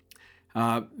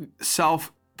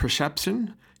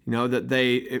self-perception, that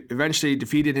they eventually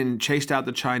defeated and chased out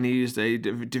the Chinese. They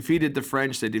defeated the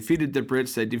French. They defeated the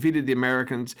Brits. They defeated the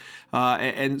Americans.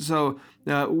 And so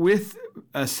with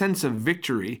a sense of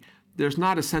victory, there's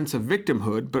not a sense of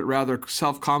victimhood, but rather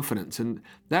self-confidence. And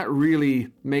that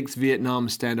really makes Vietnam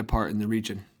stand apart in the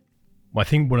region. I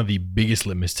think one of the biggest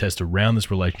litmus tests around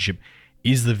this relationship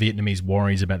is the Vietnamese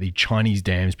worries about the Chinese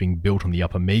dams being built on the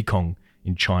upper Mekong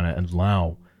in China and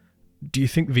Laos. Do you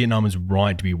think Vietnam is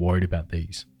right to be worried about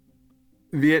these?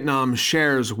 Vietnam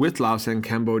shares with Laos and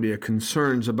Cambodia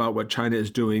concerns about what China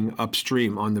is doing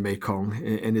upstream on the Mekong,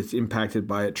 and it's impacted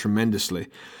by it tremendously.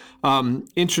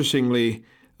 Interestingly,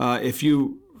 if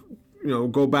you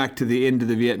go back to the end of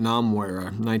the Vietnam War,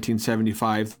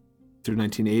 1975 through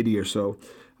 1980 or so,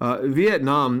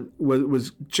 Vietnam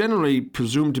was generally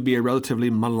presumed to be a relatively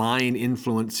malign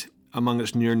influence among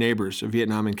its near neighbors,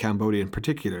 Vietnam and Cambodia in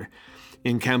particular.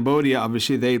 In Cambodia,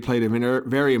 obviously, they played a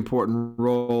very important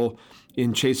role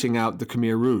in chasing out the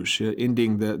Khmer Rouge,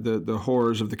 ending the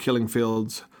horrors of the killing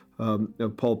fields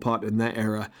of Pol Pot in that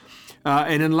era.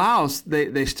 And in Laos,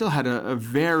 they still had a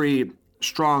very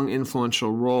strong,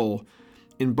 influential role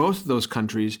in both of those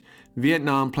countries.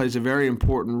 Vietnam plays a very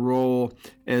important role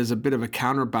as a bit of a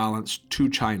counterbalance to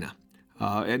China.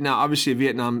 And now, obviously,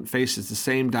 Vietnam faces the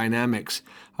same dynamics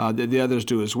that the others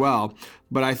do as well.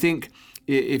 But I think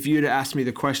if you'd asked me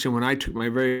the question when I took my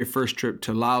very first trip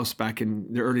to Laos back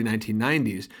in the early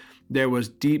 1990s, there was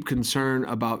deep concern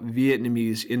about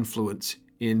Vietnamese influence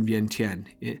in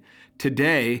Vientiane.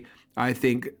 Today, I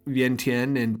think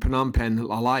Vientiane and Phnom Penh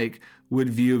alike would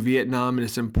view Vietnam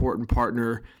as an important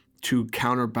partner to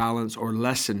counterbalance or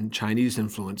lessen Chinese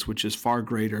influence, which is far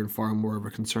greater and far more of a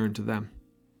concern to them.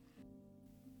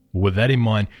 With that in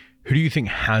mind, who do you think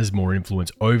has more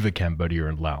influence over Cambodia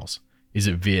and Laos? Is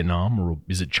it Vietnam or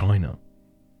is it China?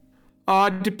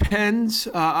 Depends.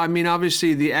 I mean,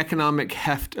 obviously, the economic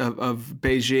heft of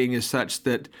Beijing is such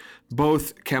that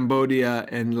both Cambodia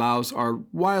and Laos are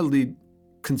widely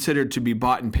considered to be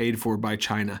bought and paid for by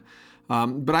China.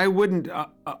 But I wouldn't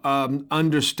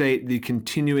understate the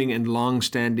continuing and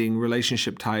long-standing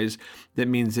relationship ties that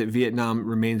means that Vietnam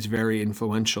remains very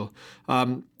influential.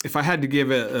 If I had to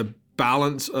give a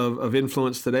balance of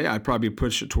influence today, I'd probably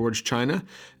push it towards China,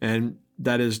 and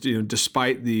that is,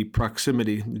 despite the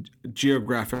proximity, the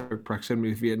geographic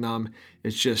proximity of Vietnam,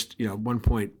 it's just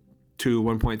 1.2,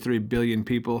 1.3 billion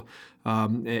people,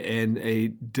 and a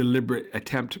deliberate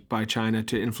attempt by China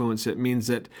to influence it means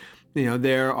that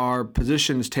there are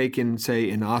positions taken, say,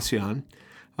 in ASEAN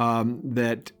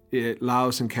that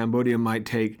Laos and Cambodia might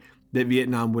take that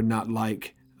Vietnam would not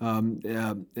like,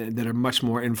 that are much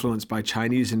more influenced by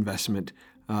Chinese investment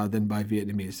than by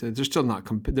Vietnamese. They're still not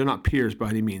they're not peers by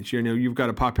any means. You've got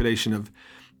a population of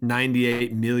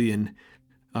 98 million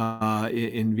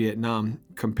in Vietnam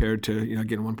compared to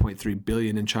again 1.3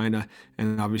 billion in China,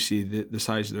 and obviously the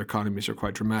size of their economies are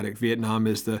quite dramatic. Vietnam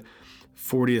is the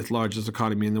 40th largest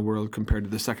economy in the world compared to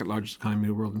the second largest economy in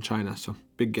the world in China. So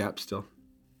big gap still.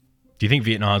 Do you think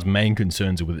Vietnam's main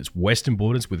concerns are with its western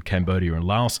borders with Cambodia and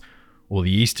Laos, or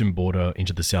the eastern border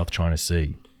into the South China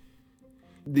Sea?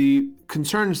 The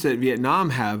concerns that Vietnam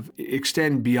have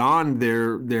extend beyond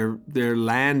their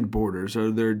land borders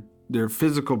or their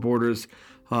physical borders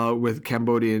with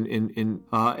Cambodia and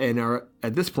are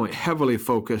at this point heavily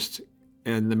focused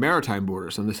in the maritime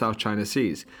borders on the South China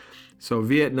Seas. So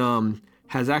Vietnam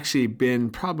has actually been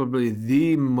probably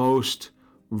the most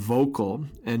vocal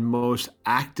and most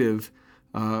active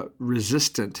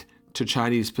resistant to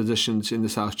Chinese positions in the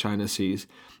South China Seas.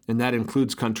 And that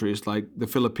includes countries like the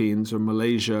Philippines or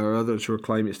Malaysia or others who are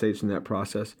climate states in that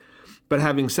process. But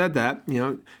having said that,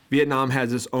 Vietnam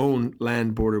has its own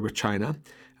land border with China.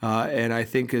 And I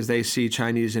think as they see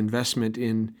Chinese investment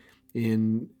in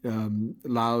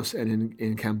Laos and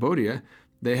in Cambodia,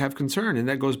 they have concern. And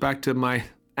that goes back to my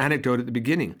anecdote at the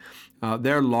beginning.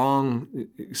 Their long,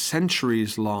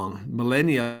 centuries-long,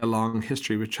 millennia-long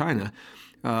history with China,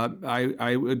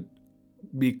 I would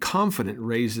be confident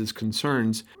raises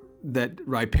concerns that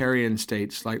riparian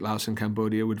states like Laos and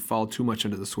Cambodia would fall too much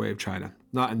under the sway of China,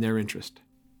 not in their interest.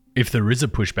 If there is a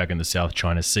pushback in the South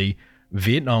China Sea,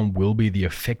 Vietnam will be the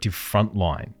effective front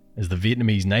line, as the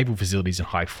Vietnamese naval facilities in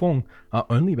Haiphong are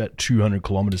only about 200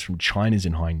 kilometers from China's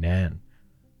in Hainan.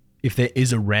 If there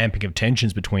is a ramping of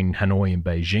tensions between Hanoi and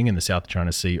Beijing in the South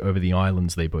China Sea over the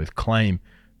islands they both claim,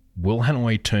 will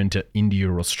Hanoi turn to India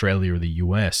or Australia or the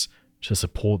US to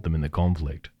support them in the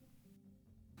conflict?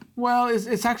 Well,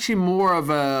 it's actually more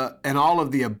of an all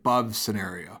of the above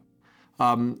scenario.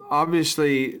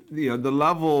 Obviously, the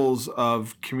levels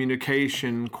of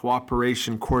communication,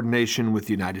 cooperation, coordination with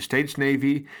the United States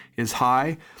Navy is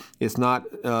high. It's not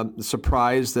a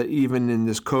surprise that even in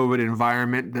this COVID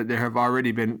environment that there have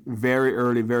already been very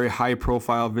early, very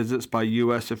high-profile visits by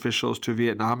U.S. officials to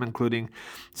Vietnam, including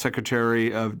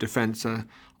Secretary of Defense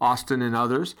Austin and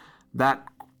others.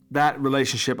 That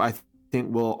relationship, I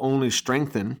think, will only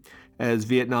strengthen as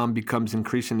Vietnam becomes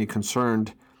increasingly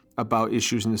concerned about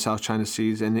issues in the South China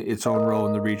Seas and its own role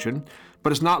in the region.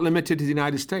 But it's not limited to the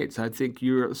United States. I think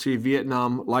you see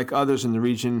Vietnam, like others in the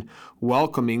region,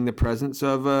 welcoming the presence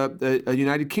of a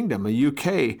United Kingdom, a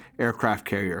UK aircraft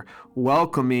carrier,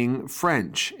 welcoming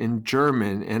French and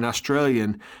German and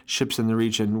Australian ships in the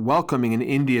region, welcoming an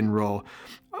Indian role.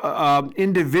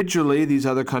 Individually, these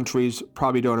other countries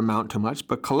probably don't amount to much,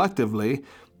 but collectively,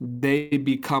 they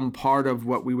become part of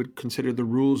what we would consider the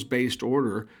rules-based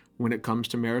order when it comes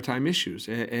to maritime issues.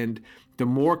 And the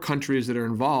more countries that are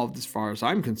involved, as far as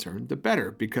I'm concerned, the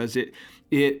better, because it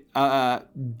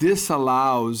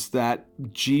disallows that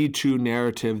G2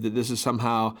 narrative that this is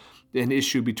somehow an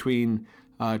issue between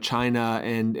China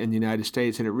and the United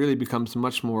States, and it really becomes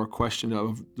much more a question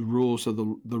of the rules of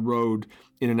the road,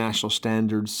 international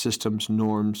standards, systems,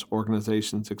 norms,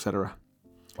 organizations, etc.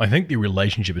 I think the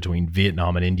relationship between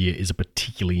Vietnam and India is a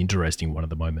particularly interesting one at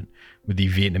the moment, with the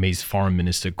Vietnamese foreign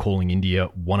minister calling India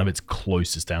one of its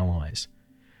closest allies.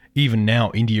 Even now,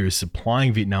 India is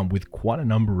supplying Vietnam with quite a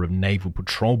number of naval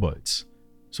patrol boats.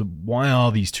 So why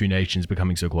are these two nations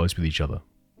becoming so close with each other?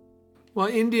 Well,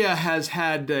 India has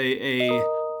had a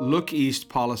look east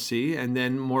policy, and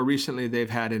then more recently they've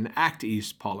had an act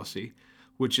east policy,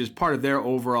 which is part of their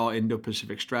overall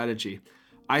Indo-Pacific strategy.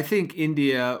 I think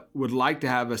India would like to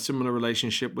have a similar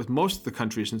relationship with most of the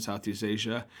countries in Southeast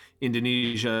Asia,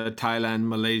 Indonesia, Thailand,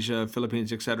 Malaysia,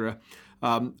 Philippines, etc.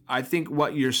 I think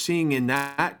what you're seeing in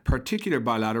that particular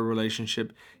bilateral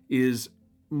relationship is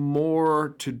more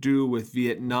to do with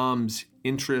Vietnam's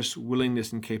interests,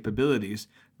 willingness, and capabilities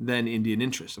than Indian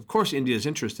interests. Of course, India is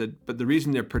interested, but the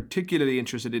reason they're particularly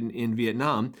interested in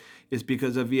Vietnam is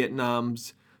because of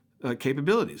Vietnam's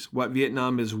capabilities, what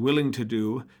Vietnam is willing to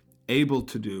do, able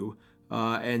to do,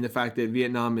 and the fact that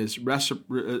Vietnam is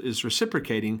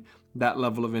reciprocating that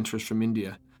level of interest from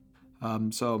India.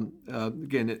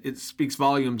 Again, it speaks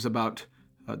volumes about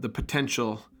the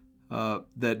potential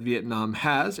that Vietnam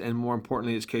has, and more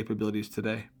importantly, its capabilities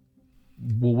today.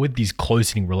 Well, with these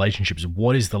close-knit relationships,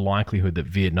 what is the likelihood that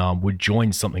Vietnam would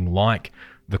join something like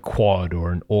the Quad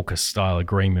or an AUKUS-style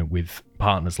agreement with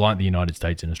partners like the United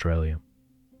States and Australia?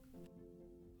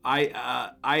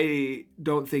 I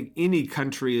don't think any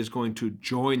country is going to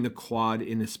join the Quad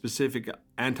in a specific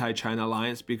anti-China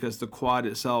alliance, because the Quad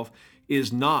itself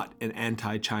is not an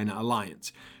anti-China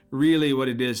alliance. Really, what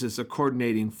it is a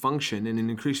coordinating function, and an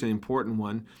increasingly important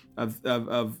one,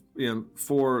 of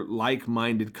four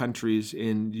like-minded countries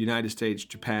in the United States,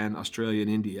 Japan, Australia, and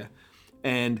India.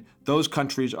 And those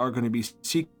countries are going to be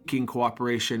seeking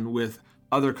cooperation with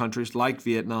other countries like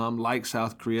Vietnam, like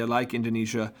South Korea, like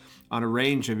Indonesia, on a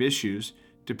range of issues,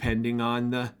 depending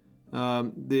on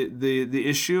the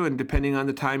issue and depending on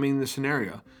the timing and the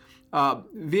scenario.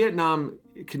 Vietnam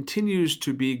continues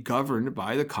to be governed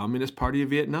by the Communist Party of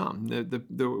Vietnam,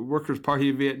 the Workers' Party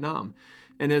of Vietnam.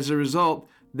 And as a result,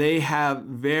 they have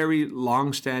very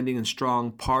long-standing and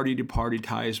strong party-to-party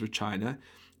ties with China,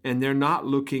 and they're not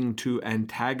looking to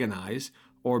antagonize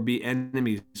or be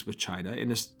enemies with China in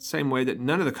the same way that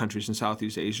none of the countries in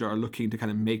Southeast Asia are looking to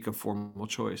kind of make a formal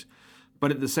choice.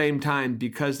 But at the same time,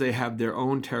 because they have their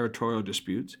own territorial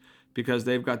disputes, because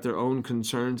they've got their own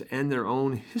concerns and their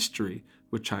own history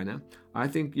with China, I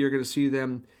think you're going to see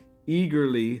them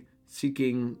eagerly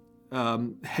seeking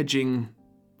hedging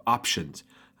options,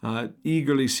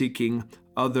 eagerly seeking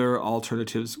other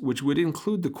alternatives, which would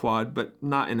include the Quad, but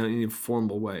not in any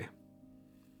formal way.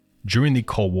 During the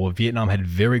Cold War, Vietnam had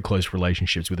very close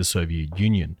relationships with the Soviet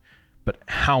Union. But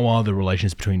how are the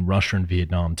relations between Russia and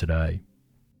Vietnam today?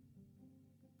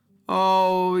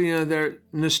 Oh, they're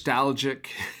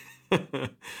nostalgic.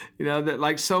 That,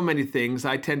 like so many things,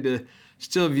 I tend to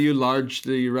still view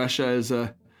largely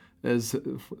Russia as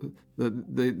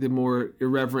the more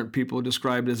irreverent people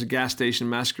describe it as a gas station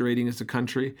masquerading as a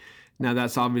country. Now,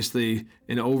 that's obviously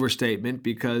an overstatement,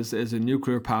 because as a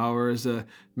nuclear power, as a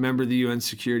member of the UN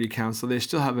Security Council, they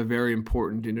still have a very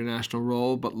important international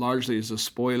role, but largely as a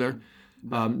spoiler.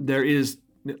 There is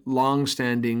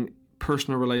long-standing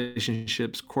personal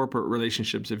relationships, corporate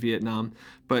relationships in Vietnam,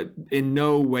 but in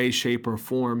no way, shape, or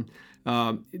form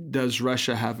does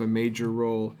Russia have a major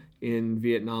role in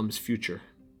Vietnam's future.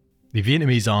 The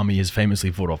Vietnamese army has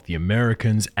famously fought off the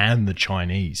Americans and the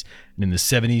Chinese, and in the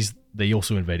 70s, they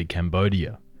also invaded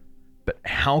Cambodia. But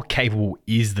how capable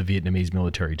is the Vietnamese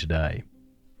military today?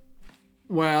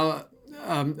 Well,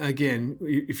 again,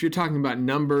 if you're talking about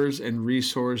numbers and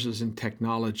resources and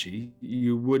technology,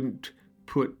 you wouldn't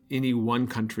put any one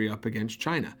country up against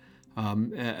China.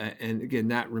 And again,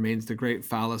 that remains the great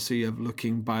fallacy of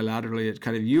looking bilaterally at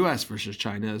kind of U.S. versus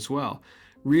China as well.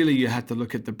 Really, you have to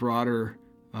look at the broader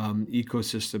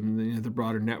ecosystem, the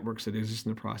broader networks that exist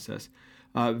in the process.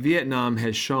 Vietnam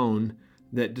has shown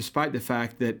that despite the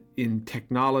fact that in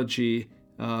technology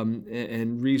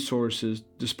and resources,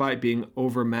 despite being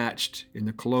overmatched in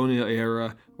the colonial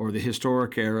era or the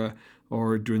historic era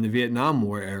or during the Vietnam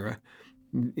War era,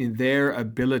 in their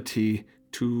ability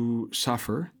to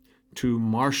suffer, to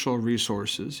marshal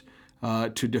resources,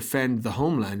 to defend the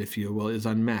homeland, if you will, is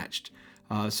unmatched.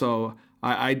 So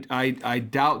I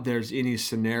doubt there's any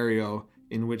scenario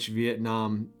in which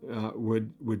Vietnam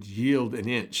would yield an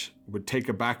inch, would take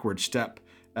a backward step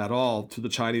at all to the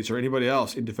Chinese or anybody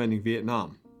else in defending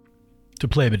Vietnam. To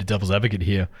play a bit of devil's advocate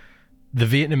here, the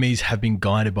Vietnamese have been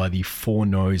guided by the four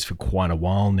no's for quite a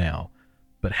while now,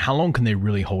 but how long can they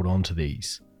really hold on to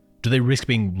these? Do they risk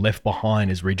being left behind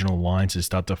as regional alliances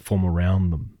start to form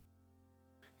around them?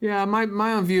 Yeah,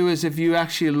 my own view is if you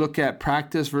actually look at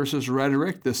practice versus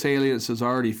rhetoric, the salience has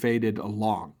already faded a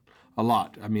lot.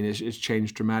 I mean, it's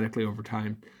changed dramatically over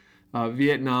time.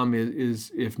 Vietnam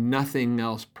is, if nothing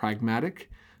else,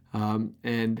 pragmatic.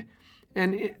 They're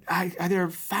a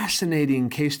fascinating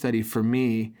case study for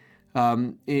me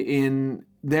in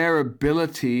their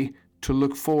ability to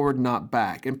look forward, not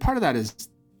back. And part of that is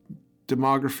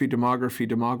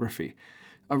demography.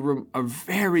 A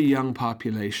very young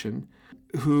population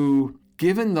who,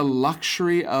 given the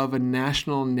luxury of a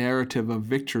national narrative of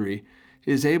victory,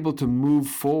 is able to move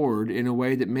forward in a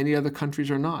way that many other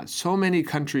countries are not. So many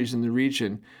countries in the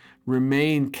region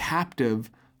remain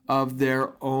captive of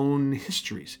their own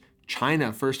histories.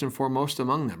 China, first and foremost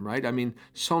among them, right? I mean,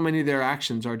 so many of their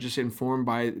actions are just informed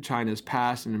by China's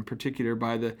past, and in particular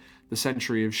by the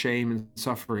century of shame and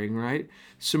suffering, right?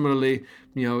 Similarly,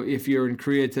 if you're in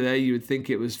Korea today, you would think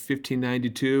it was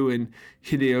 1592 and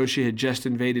Hideyoshi had just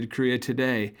invaded Korea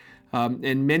today.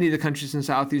 And many of the countries in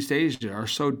Southeast Asia are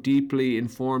so deeply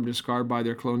informed and scarred by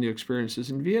their colonial experiences.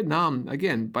 In Vietnam,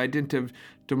 again, by dint of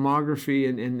demography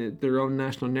and their own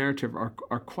national narrative, are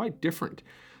quite different.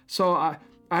 So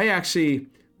I actually,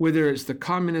 whether it's the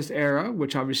communist era,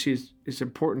 which obviously is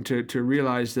important to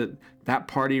realize that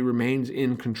party remains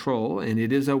in control, and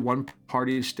it is a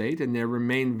one-party state, and there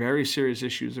remain very serious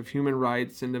issues of human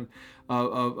rights and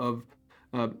of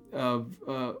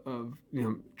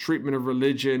treatment of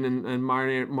religion and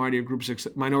minority groups,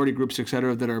 et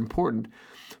cetera, that are important.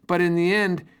 But in the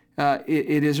end,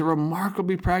 it is a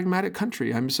remarkably pragmatic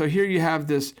country. So here you have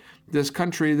this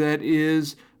country that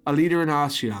is a leader in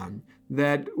ASEAN,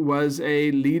 that was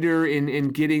a leader in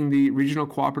getting the Regional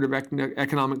Cooperative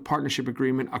Economic Partnership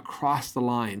Agreement across the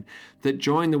line, that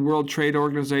joined the World Trade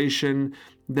Organization,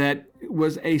 that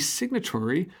was a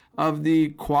signatory of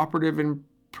the Cooperative and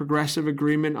Progressive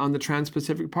Agreement on the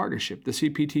Trans-Pacific Partnership, the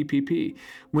CPTPP,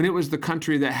 when it was the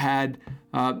country that had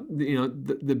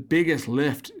the biggest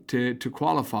lift to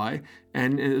qualify,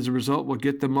 and as a result will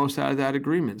get the most out of that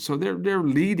agreement. So they're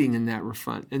leading in that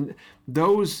front, and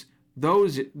those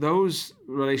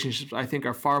relationships, I think,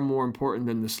 are far more important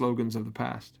than the slogans of the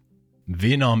past.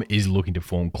 Vietnam is looking to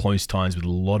form close ties with a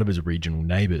lot of its regional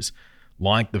neighbours,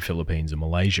 like the Philippines and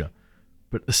Malaysia.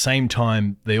 But at the same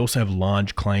time, they also have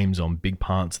large claims on big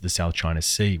parts of the South China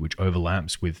Sea, which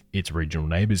overlaps with its regional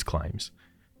neighbours' claims.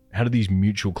 How do these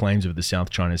mutual claims of the South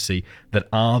China Sea, that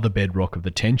are the bedrock of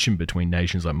the tension between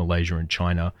nations like Malaysia and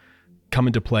China, come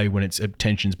into play when it's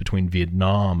tensions between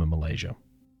Vietnam and Malaysia?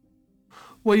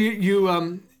 Well,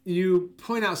 you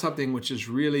point out something which is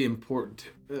really important.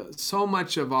 So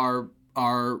much of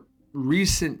our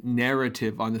recent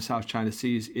narrative on the South China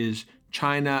Seas is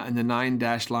China and the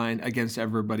 9-dash line against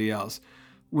everybody else,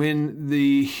 when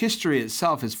the history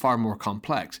itself is far more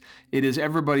complex. It is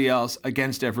everybody else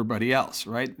against everybody else,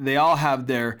 right? They all have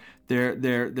their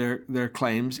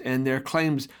claims, and their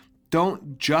claims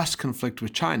don't just conflict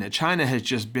with China. China has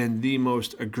just been the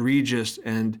most egregious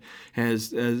and has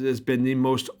been the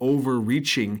most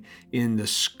overreaching in the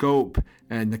scope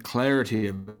and the clarity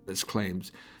of its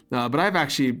claims. But I've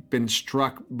actually been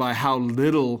struck by how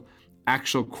little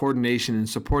actual coordination and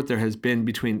support there has been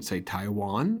between, say,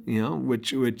 Taiwan,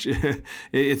 which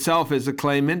itself is a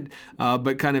claimant,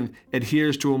 but kind of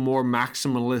adheres to a more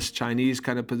maximalist Chinese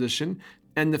kind of position,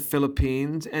 and the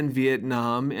Philippines and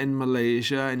Vietnam and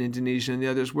Malaysia and Indonesia and the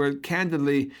others, where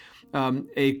candidly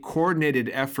a coordinated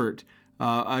effort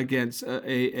against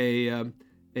a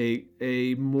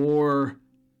more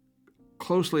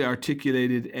closely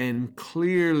articulated and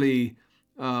clearly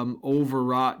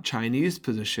overwrought Chinese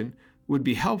position would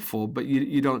be helpful, but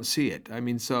you don't see it. I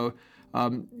mean, so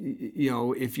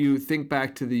if you think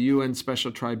back to the UN Special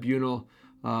Tribunal,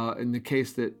 in the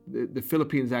case that the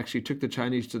Philippines actually took the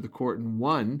Chinese to the court and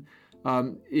won,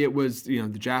 it was the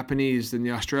Japanese and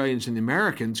the Australians and the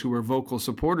Americans who were vocal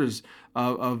supporters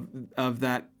of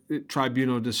that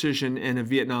tribunal decision and of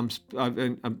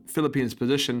Philippines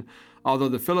position, although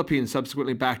the Philippines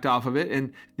subsequently backed off of it,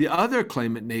 and the other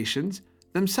claimant nations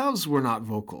themselves were not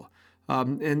vocal.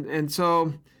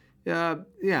 So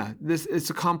it's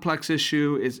a complex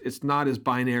issue. It's not as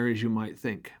binary as you might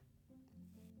think.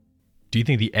 Do you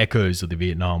think the echoes of the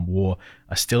Vietnam War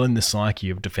are still in the psyche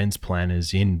of defense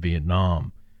planners in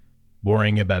Vietnam,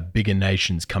 worrying about bigger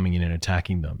nations coming in and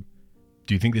attacking them?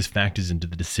 Do you think this factors into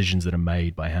the decisions that are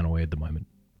made by Hanoi at the moment?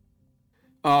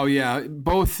 Oh, yeah.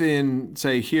 Both in,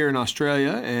 say, here in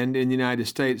Australia and in the United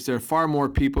States, there are far more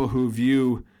people who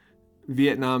view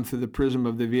Vietnam through the prism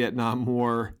of the Vietnam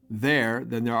War there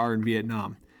than there are in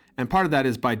Vietnam. And part of that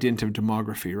is by dint of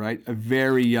demography, right? A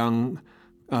very young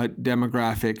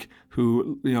demographic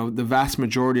who, the vast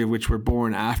majority of which were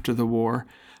born after the war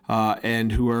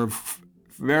and who are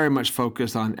very much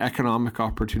focused on economic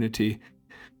opportunity.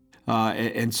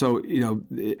 And so,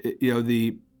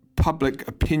 the public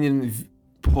opinion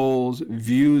polls,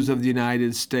 views of the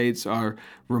United States are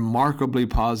remarkably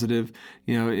positive,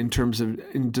 in terms of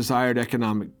desired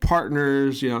economic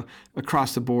partners,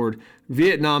 across the board.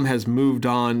 Vietnam has moved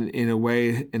on in a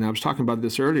way, and I was talking about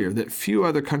this earlier, that few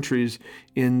other countries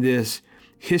in this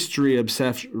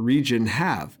history-obsessed region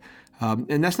have.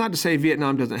 And that's not to say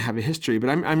Vietnam doesn't have a history, but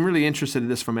I'm really interested in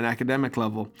this from an academic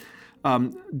level.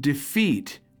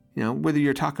 Defeat, whether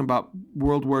you're talking about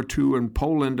World War II and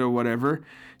Poland or whatever,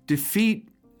 defeat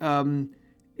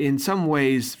in some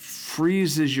ways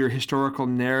freezes your historical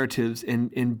narratives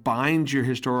and binds your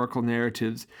historical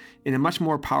narratives in a much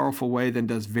more powerful way than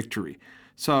does victory.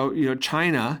 So,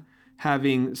 China,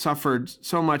 having suffered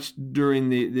so much during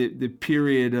the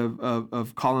period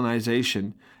of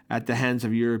colonization at the hands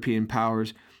of European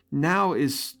powers, now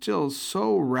is still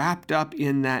so wrapped up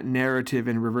in that narrative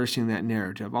and reversing that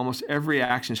narrative. Almost every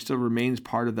action still remains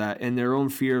part of that and their own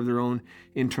fear of their own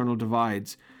internal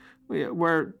divides.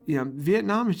 Where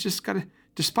Vietnam has just got to,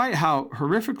 despite how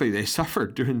horrifically they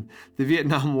suffered during the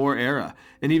Vietnam War era,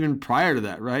 and even prior to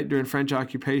that, right, during French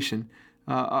occupation,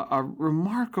 are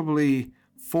remarkably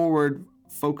forward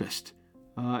focused.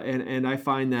 And I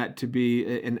find that to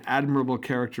be an admirable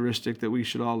characteristic that we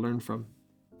should all learn from.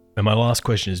 And my last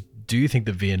question is, do you think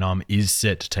that Vietnam is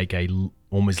set to take a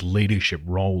almost leadership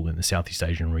role in the Southeast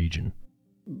Asian region?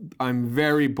 I'm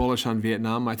very bullish on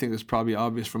Vietnam. I think that's probably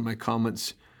obvious from my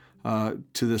comments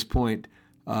to this point.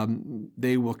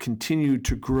 They will continue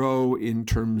to grow in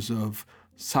terms of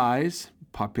size,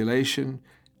 population,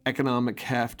 economic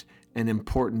heft, and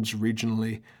importance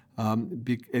regionally.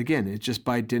 Again, it's just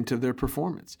by dint of their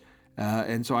performance.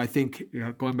 And so I think,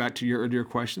 going back to your earlier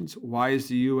questions, why is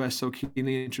the U.S. so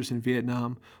keenly interested in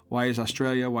Vietnam? Why is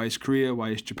Australia? Why is Korea? Why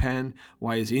is Japan?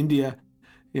 Why is India?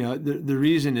 The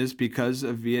reason is because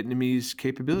of Vietnamese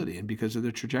capability and because of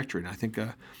their trajectory. And I think,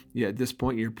 at this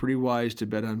point, you're pretty wise to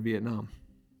bet on Vietnam.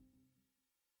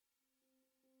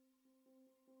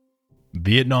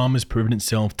 Vietnam has proven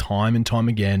itself time and time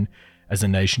again as a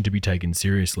nation to be taken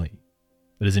seriously.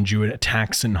 It has endured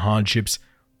attacks and hardships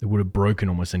that would have broken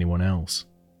almost anyone else.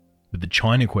 But the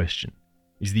China question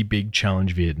is the big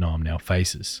challenge Vietnam now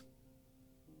faces.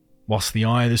 Whilst the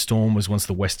eye of the storm was once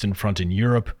the Western Front in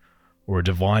Europe, or a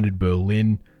divided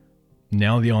Berlin,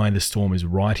 now the eye of the storm is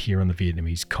right here on the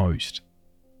Vietnamese coast.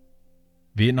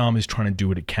 Vietnam is trying to do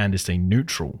what it can to stay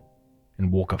neutral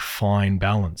and walk a fine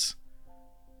balance.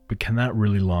 But can that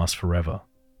really last forever?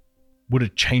 Would a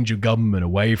change of government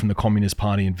away from the Communist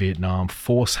Party in Vietnam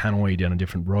force Hanoi down a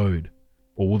different road?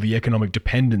 Or will the economic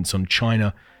dependence on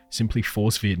China simply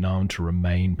force Vietnam to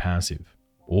remain passive?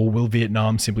 Or will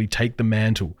Vietnam simply take the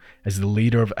mantle as the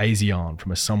leader of ASEAN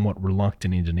from a somewhat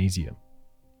reluctant Indonesia?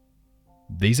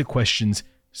 These are questions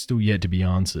still yet to be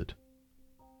answered.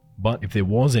 But if there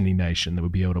was any nation that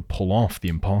would be able to pull off the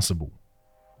impossible,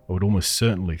 I would almost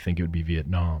certainly think it would be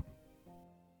Vietnam.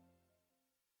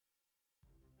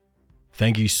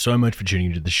 Thank you so much for tuning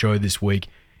into the show this week.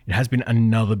 It has been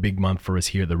another big month for us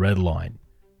here at the Red Line.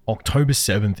 October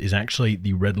 7th is actually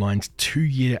the Red Line's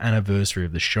 2-year anniversary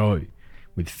of the show,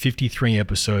 with 53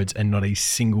 episodes and not a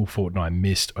single fortnight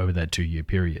missed over that 2-year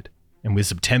period. And with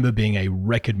September being a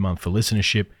record month for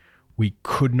listenership, we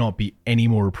could not be any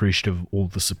more appreciative of all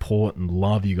the support and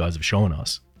love you guys have shown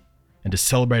us. And to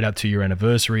celebrate our 2-year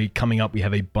anniversary, coming up we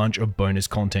have a bunch of bonus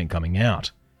content coming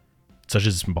out, such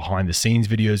as some behind the scenes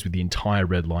videos with the entire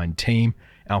Red Line team,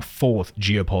 our 4th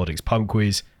geopolitics pub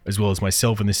quiz, as well as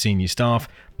myself and the senior staff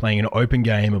playing an open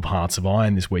game of Hearts of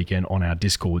Iron this weekend on our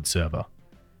Discord server.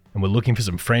 And we're looking for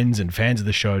some friends and fans of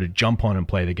the show to jump on and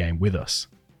play the game with us.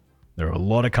 There are a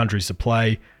lot of countries to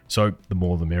play, so the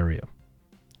more the merrier.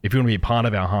 If you want to be a part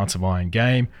of our Hearts of Iron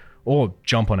game, or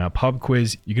jump on our pub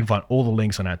quiz, you can find all the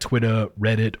links on our Twitter,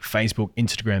 Reddit, Facebook,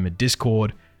 Instagram, and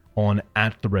Discord on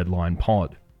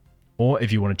 @TheRedLinePod. Or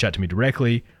if you want to chat to me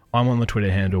directly, I'm on the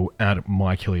Twitter handle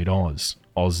 @MikeHilliottOz.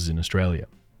 Oz is in Australia.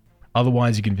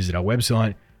 Otherwise, you can visit our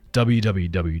website,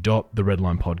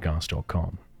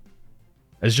 www.theredlinepodcast.com.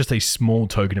 As just a small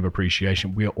token of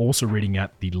appreciation, we are also reading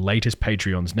out the latest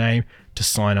Patreon's name to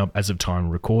sign up as of time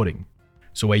of recording.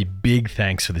 So a big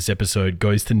thanks for this episode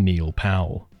goes to Neil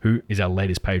Powell, who is our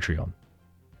latest Patreon.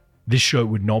 This show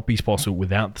would not be possible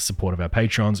without the support of our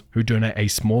Patreons, who donate a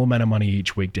small amount of money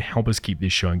each week to help us keep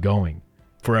this show going.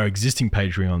 For our existing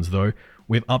Patreons, though,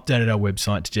 we've updated our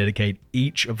website to dedicate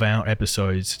each of our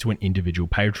episodes to an individual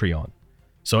Patreon.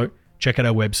 So check out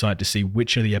our website to see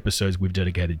which of the episodes we've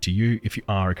dedicated to you if you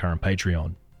are a current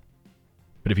Patreon.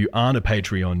 But if you aren't a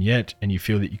Patreon yet and you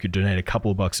feel that you could donate a couple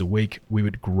of bucks a week, we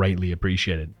would greatly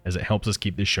appreciate it, as it helps us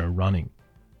keep this show running.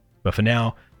 But for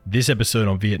now, this episode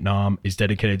on Vietnam is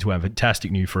dedicated to our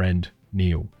fantastic new friend,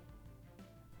 Neil.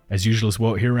 As usual as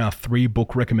well, here are our 3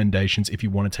 book recommendations if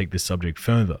you want to take this subject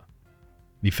further.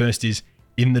 The first is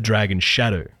In the Dragon's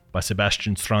Shadow by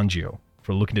Sebastian Strangio,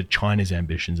 for a look into China's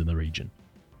ambitions in the region.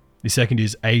 The second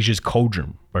is Asia's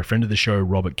Cauldron by friend of the show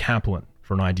Robert Kaplan,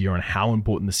 for an idea on how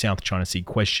important the South China Sea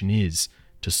question is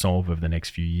to solve over the next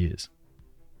few years.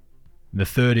 The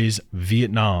third is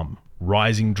Vietnam,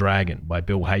 Rising Dragon by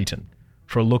Bill Hayton,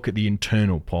 for a look at the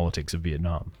internal politics of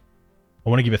Vietnam. I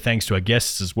want to give a thanks to our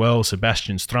guests as well,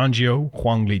 Sebastian Strangio,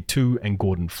 Huang Li Tu, and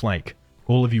Gordon Flake.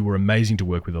 All of you were amazing to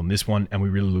work with on this one, and we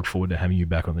really look forward to having you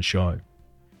back on the show.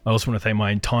 I also want to thank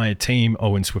my entire team,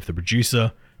 Owen Swift, the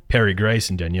producer, Perry Grace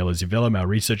and Daniela Zuvello, our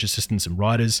research assistants and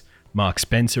writers, Mark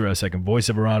Spencer, our second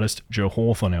voiceover artist, Joe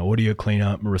Hawthorne, our audio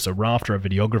cleaner, Marissa Rafter, our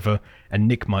videographer, and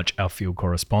Nick Much, our field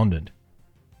correspondent.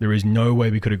 There is no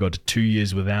way we could have got to 2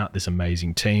 years without this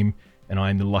amazing team, and I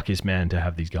am the luckiest man to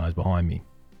have these guys behind me.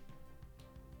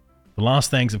 The last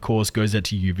thanks, of course, goes out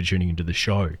to you for tuning into the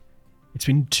show. It's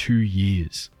been 2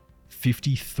 years,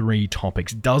 53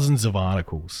 topics, dozens of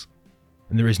articles,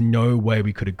 and there is no way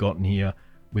we could have gotten here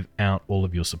without all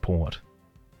of your support.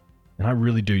 And I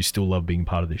really do still love being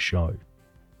part of this show.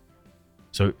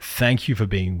 So thank you for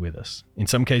being with us. In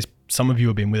some case, some of you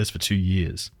have been with us for 2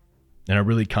 years, and I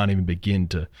really can't even begin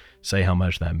to say how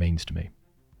much that means to me.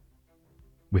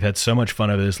 We've had so much fun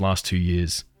over this last 2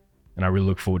 years, and I really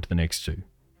look forward to the next 2.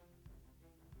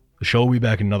 The show will be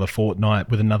back in another fortnight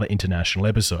with another international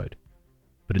episode.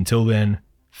 But until then,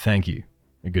 thank you,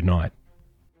 and good night.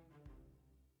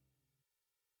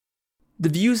 The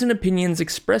views and opinions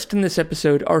expressed in this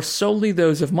episode are solely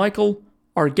those of Michael,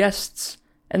 our guests,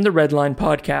 and the Redline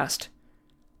podcast.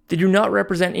 They do not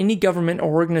represent any government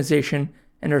or organization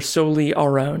and are solely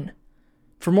our own.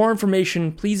 For more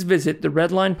information, please visit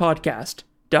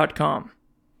theredlinepodcast.com.